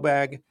from the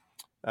mailbag.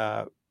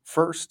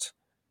 First,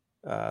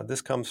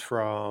 this comes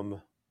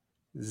from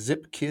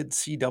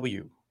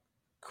ZipKidCW,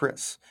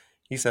 Chris.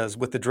 He says,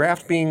 with the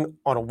draft being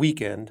on a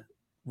weekend,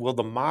 will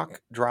the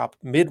mock drop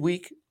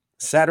midweek,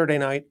 Saturday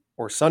night,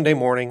 or Sunday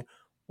morning,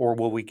 or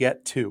will we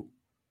get 2?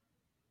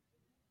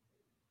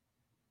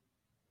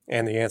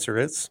 And the answer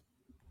is?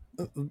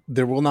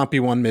 There will not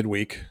be one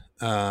midweek.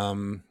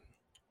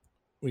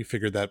 We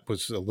figured that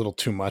was a little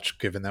too much,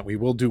 given that we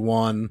will do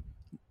one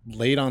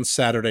late on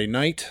Saturday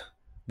night.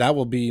 That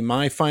will be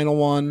my final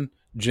one.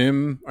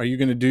 Jim, are you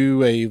going to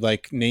do a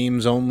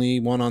names only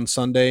one on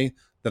Sunday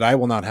that I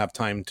will not have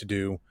time to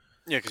do?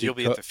 Yeah, because you'll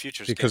be at the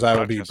Futures game. Because I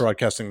will be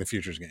broadcasting the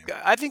Futures game.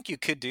 I think you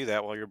could do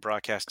that while you're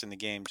broadcasting the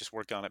game. Just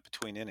work on it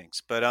between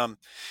innings. But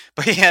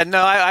yeah,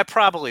 no, I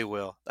probably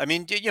will. I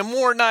mean,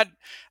 more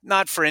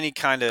not for any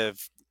kind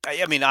of.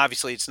 I mean,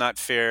 obviously, it's not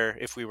fair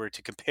if we were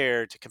to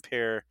compare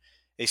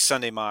a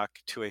Sunday mock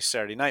to a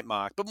Saturday night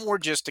mock, but more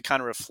just to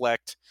kind of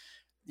reflect,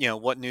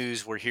 what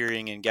news we're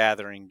hearing and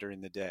gathering during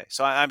the day.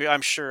 So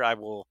I'm sure I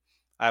will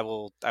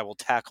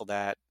tackle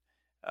that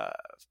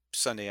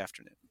Sunday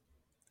afternoon.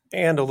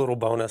 And a little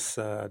bonus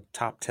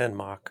top 10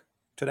 mock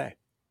today,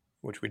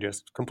 which we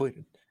just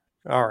completed.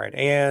 All right.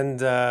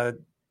 And our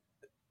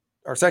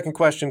second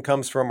question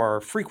comes from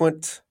our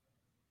frequent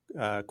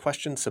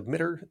question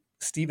submitter,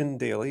 Stephen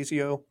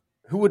D'Alesio.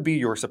 Who would be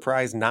your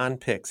surprise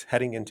non-picks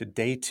heading into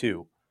day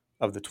 2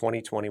 of the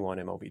 2021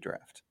 MLB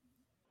draft?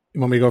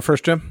 You want me to go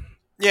first, Jim?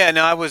 Yeah,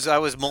 no, I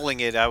was mulling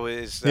it.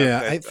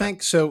 I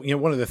think so.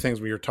 One of the things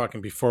we were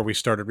talking before we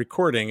started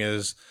recording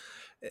is,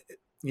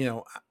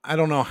 I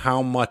don't know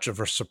how much of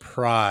a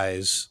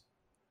surprise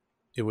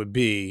it would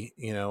be.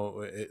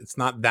 It's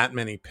not that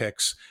many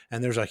picks,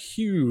 and there's a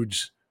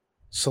huge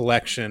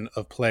selection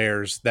of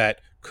players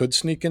that could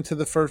sneak into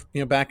the first,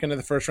 back into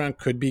the first round,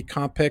 could be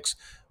comp picks,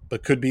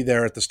 but could be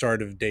there at the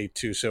start of day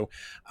 2. So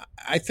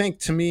I think,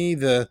 to me,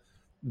 the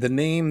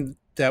name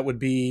that would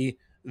be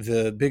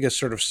the biggest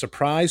sort of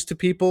surprise to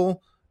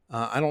people,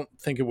 I don't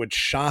think it would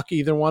shock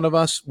either one of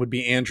us, would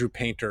be Andrew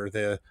Painter,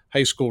 the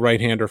high school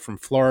right-hander from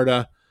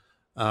Florida.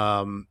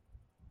 Came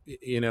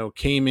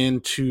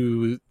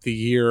into the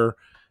year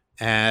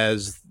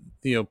as,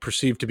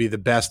 perceived to be the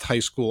best high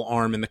school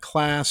arm in the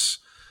class.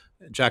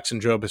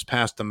 Jackson Jobe has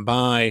passed him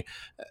by.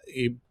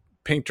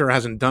 Painter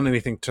hasn't done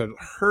anything to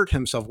hurt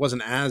himself,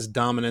 wasn't as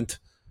dominant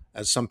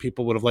as some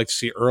people would have liked to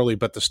see early,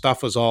 but the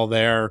stuff was all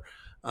there.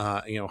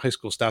 High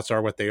school stats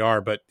are what they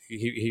are, but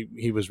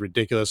he was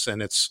ridiculous,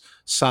 and it's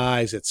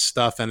size, it's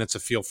stuff, and it's a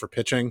feel for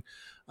pitching.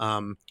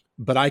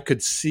 But I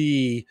could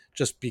see,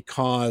 just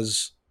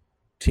because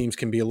teams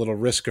can be a little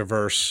risk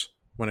averse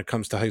when it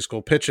comes to high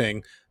school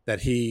pitching,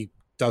 that he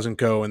doesn't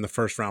go in the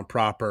first round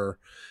proper.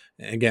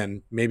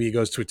 Again, maybe he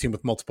goes to a team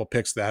with multiple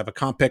picks that have a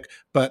comp pick,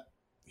 but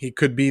he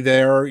could be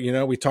there.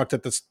 We talked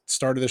at the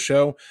start of the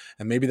show,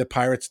 and maybe the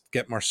Pirates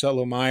get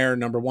Marcelo Meyer,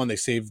 number 1. They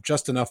save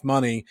just enough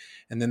money,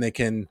 and then they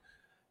can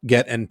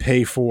get and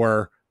pay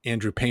for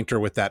Andrew Painter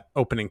with that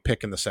opening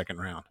pick in the second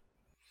round.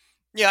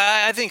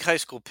 Yeah, I think high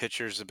school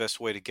pitcher is the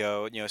best way to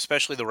go.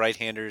 Especially the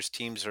right-handers.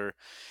 Teams are,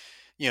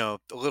 a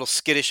little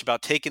skittish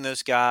about taking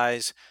those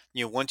guys.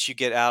 Once you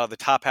get out of the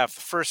top half of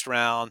the first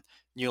round,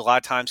 a lot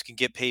of times can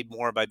get paid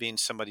more by being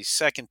somebody's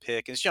second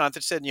pick. As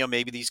Jonathan said,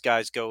 maybe these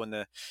guys go in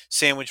the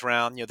sandwich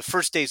round. The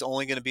first day is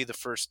only going to be the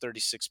first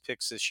 36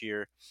 picks this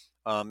year.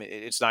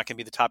 It's not going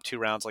to be the top 2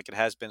 rounds like it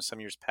has been some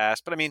years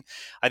past. But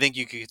I think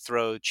you could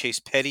throw Chase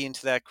Petty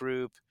into that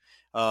group.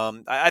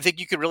 I think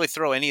you could really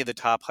throw any of the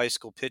top high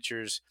school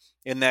pitchers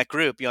in that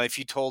group. If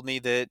you told me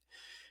that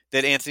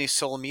Anthony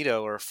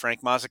Solomito or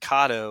Frank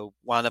Mazzucato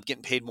wound up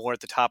getting paid more at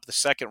the top of the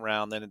second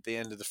round than at the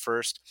end of the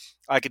first,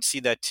 I could see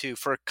that too.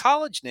 For a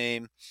college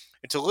name,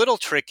 it's a little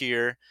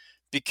trickier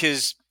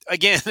because,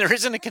 again, there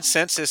isn't a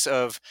consensus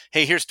of,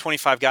 hey, here's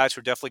 25 guys who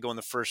are definitely going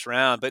the first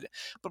round. But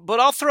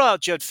I'll throw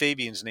out Judd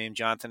Fabian's name,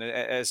 Jonathan,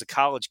 as a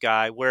college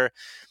guy, where,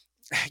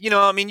 you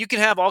can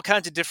have all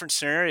kinds of different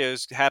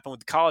scenarios happen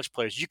with the college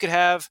players. You could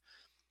have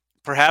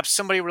perhaps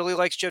somebody really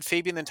likes Judd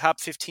Fabian in the top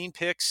 15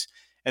 picks,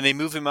 and they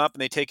move him up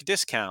and they take a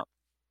discount.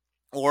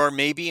 Or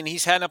maybe, and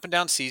he's had an up and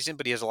down season,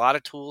 but he has a lot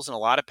of tools and a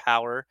lot of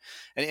power,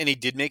 and he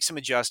did make some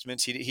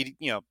adjustments. He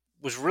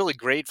was really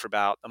great for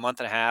about a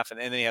month and a half, and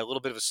then he had a little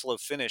bit of a slow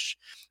finish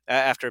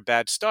after a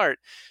bad start.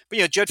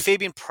 But Jud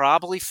Fabian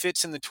probably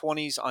fits in the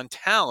 20s on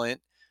talent,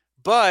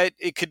 but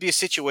it could be a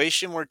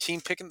situation where a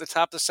team picking at the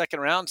top of the second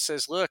round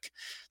says, look,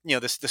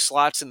 the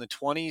slots in the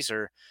 20s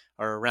are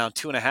around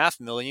 $2.5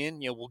 million.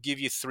 We'll give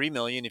you $3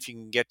 million if you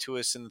can get to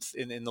us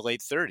in the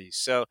late 30s.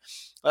 So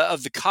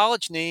of the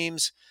college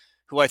names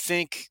who I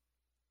think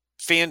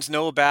fans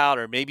know about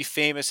or maybe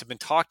famous, have been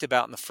talked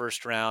about in the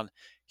first round,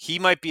 he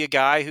might be a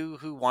guy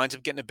who winds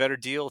up getting a better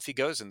deal if he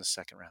goes in the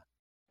second round.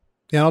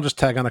 Yeah, I'll just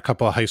tag on a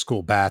couple of high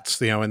school bats,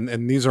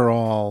 and these are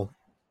all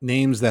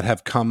names that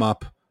have come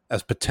up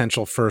as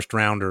potential first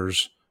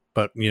rounders,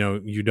 but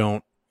you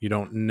don't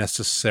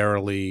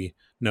necessarily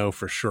know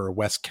for sure.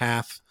 Wes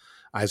Kath,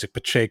 Isaac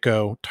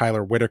Pacheco,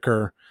 Tyler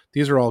Whitaker,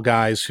 these are all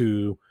guys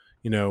who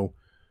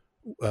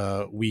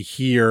we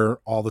hear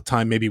all the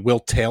time. Maybe Will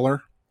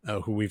Taylor,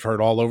 who we've heard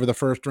all over the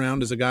first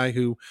round, is a guy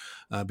who,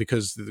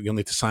 because you'll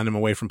need to sign him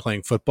away from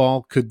playing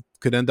football, could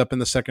end up in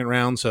the second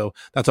round. So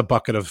that's a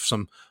bucket of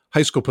some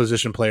high school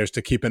position players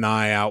to keep an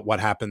eye out what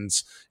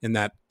happens in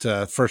that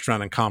first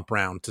round and comp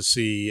round to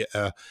see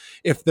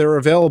if they're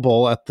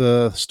available at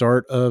the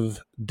start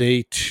of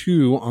day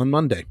 2 on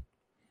Monday.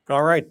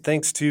 All right.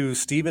 Thanks to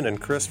Stephen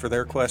and Chris for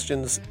their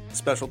questions.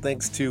 Special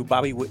thanks to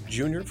Bobby Witt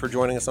Jr. for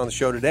joining us on the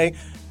show today.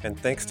 And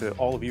thanks to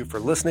all of you for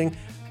listening.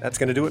 That's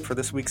going to do it for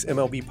this week's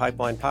MLB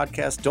Pipeline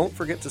podcast. Don't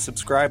forget to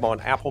subscribe on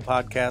Apple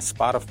Podcasts,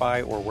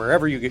 Spotify, or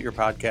wherever you get your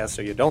podcasts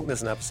so you don't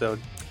miss an episode.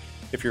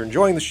 If you're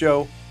enjoying the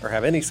show or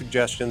have any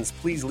suggestions,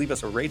 please leave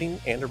us a rating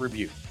and a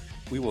review.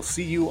 We will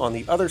see you on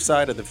the other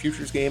side of the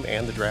Futures game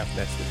and the draft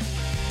next week.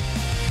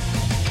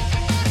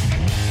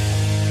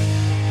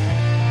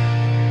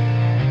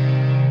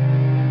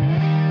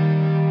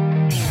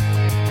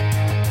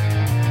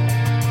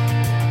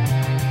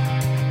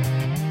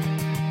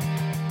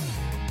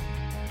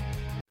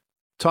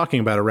 Talking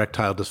about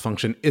erectile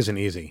dysfunction isn't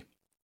easy.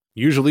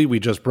 Usually we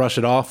just brush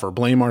it off or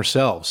blame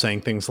ourselves, saying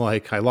things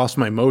like, I lost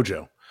my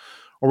mojo.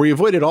 Or we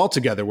avoid it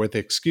altogether with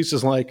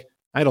excuses like,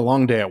 I had a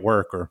long day at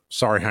work, or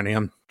sorry, honey,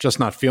 I'm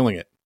just not feeling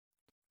it.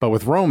 But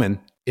with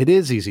Roman, it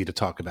is easy to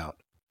talk about.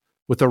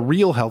 With a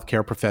real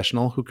healthcare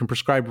professional who can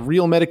prescribe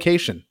real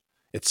medication,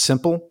 it's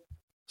simple,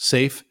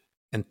 safe,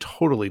 and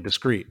totally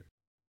discreet.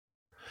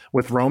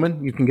 With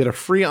Roman, you can get a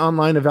free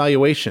online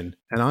evaluation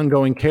and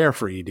ongoing care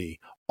for ED,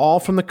 all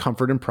from the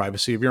comfort and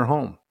privacy of your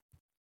home.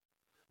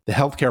 The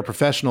healthcare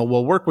professional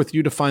will work with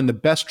you to find the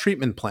best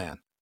treatment plan.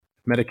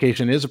 If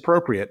medication is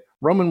appropriate,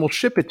 Roman will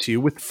ship it to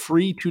you with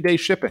free 2-day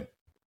shipping.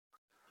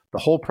 The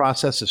whole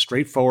process is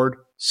straightforward,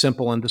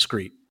 simple, and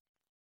discreet.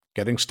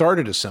 Getting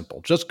started is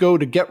simple. Just go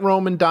to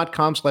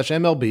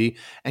GetRoman.com/MLB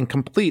and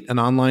complete an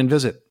online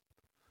visit.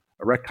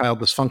 Erectile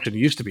dysfunction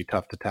used to be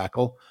tough to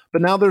tackle,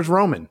 but now there's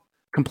Roman.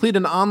 Complete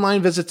an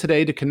online visit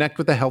today to connect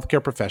with a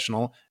healthcare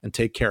professional and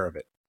take care of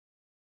it.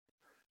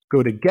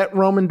 Go to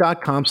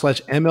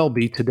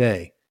GetRoman.com/MLB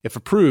today. If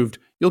approved,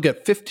 you'll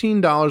get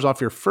 $15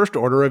 off your first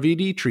order of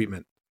ED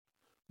treatment.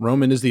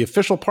 Roman is the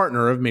official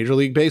partner of Major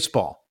League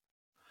Baseball.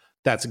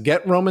 That's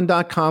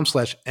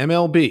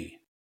GetRoman.com/MLB.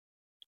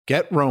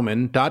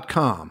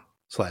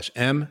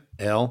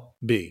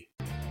 GetRoman.com/MLB.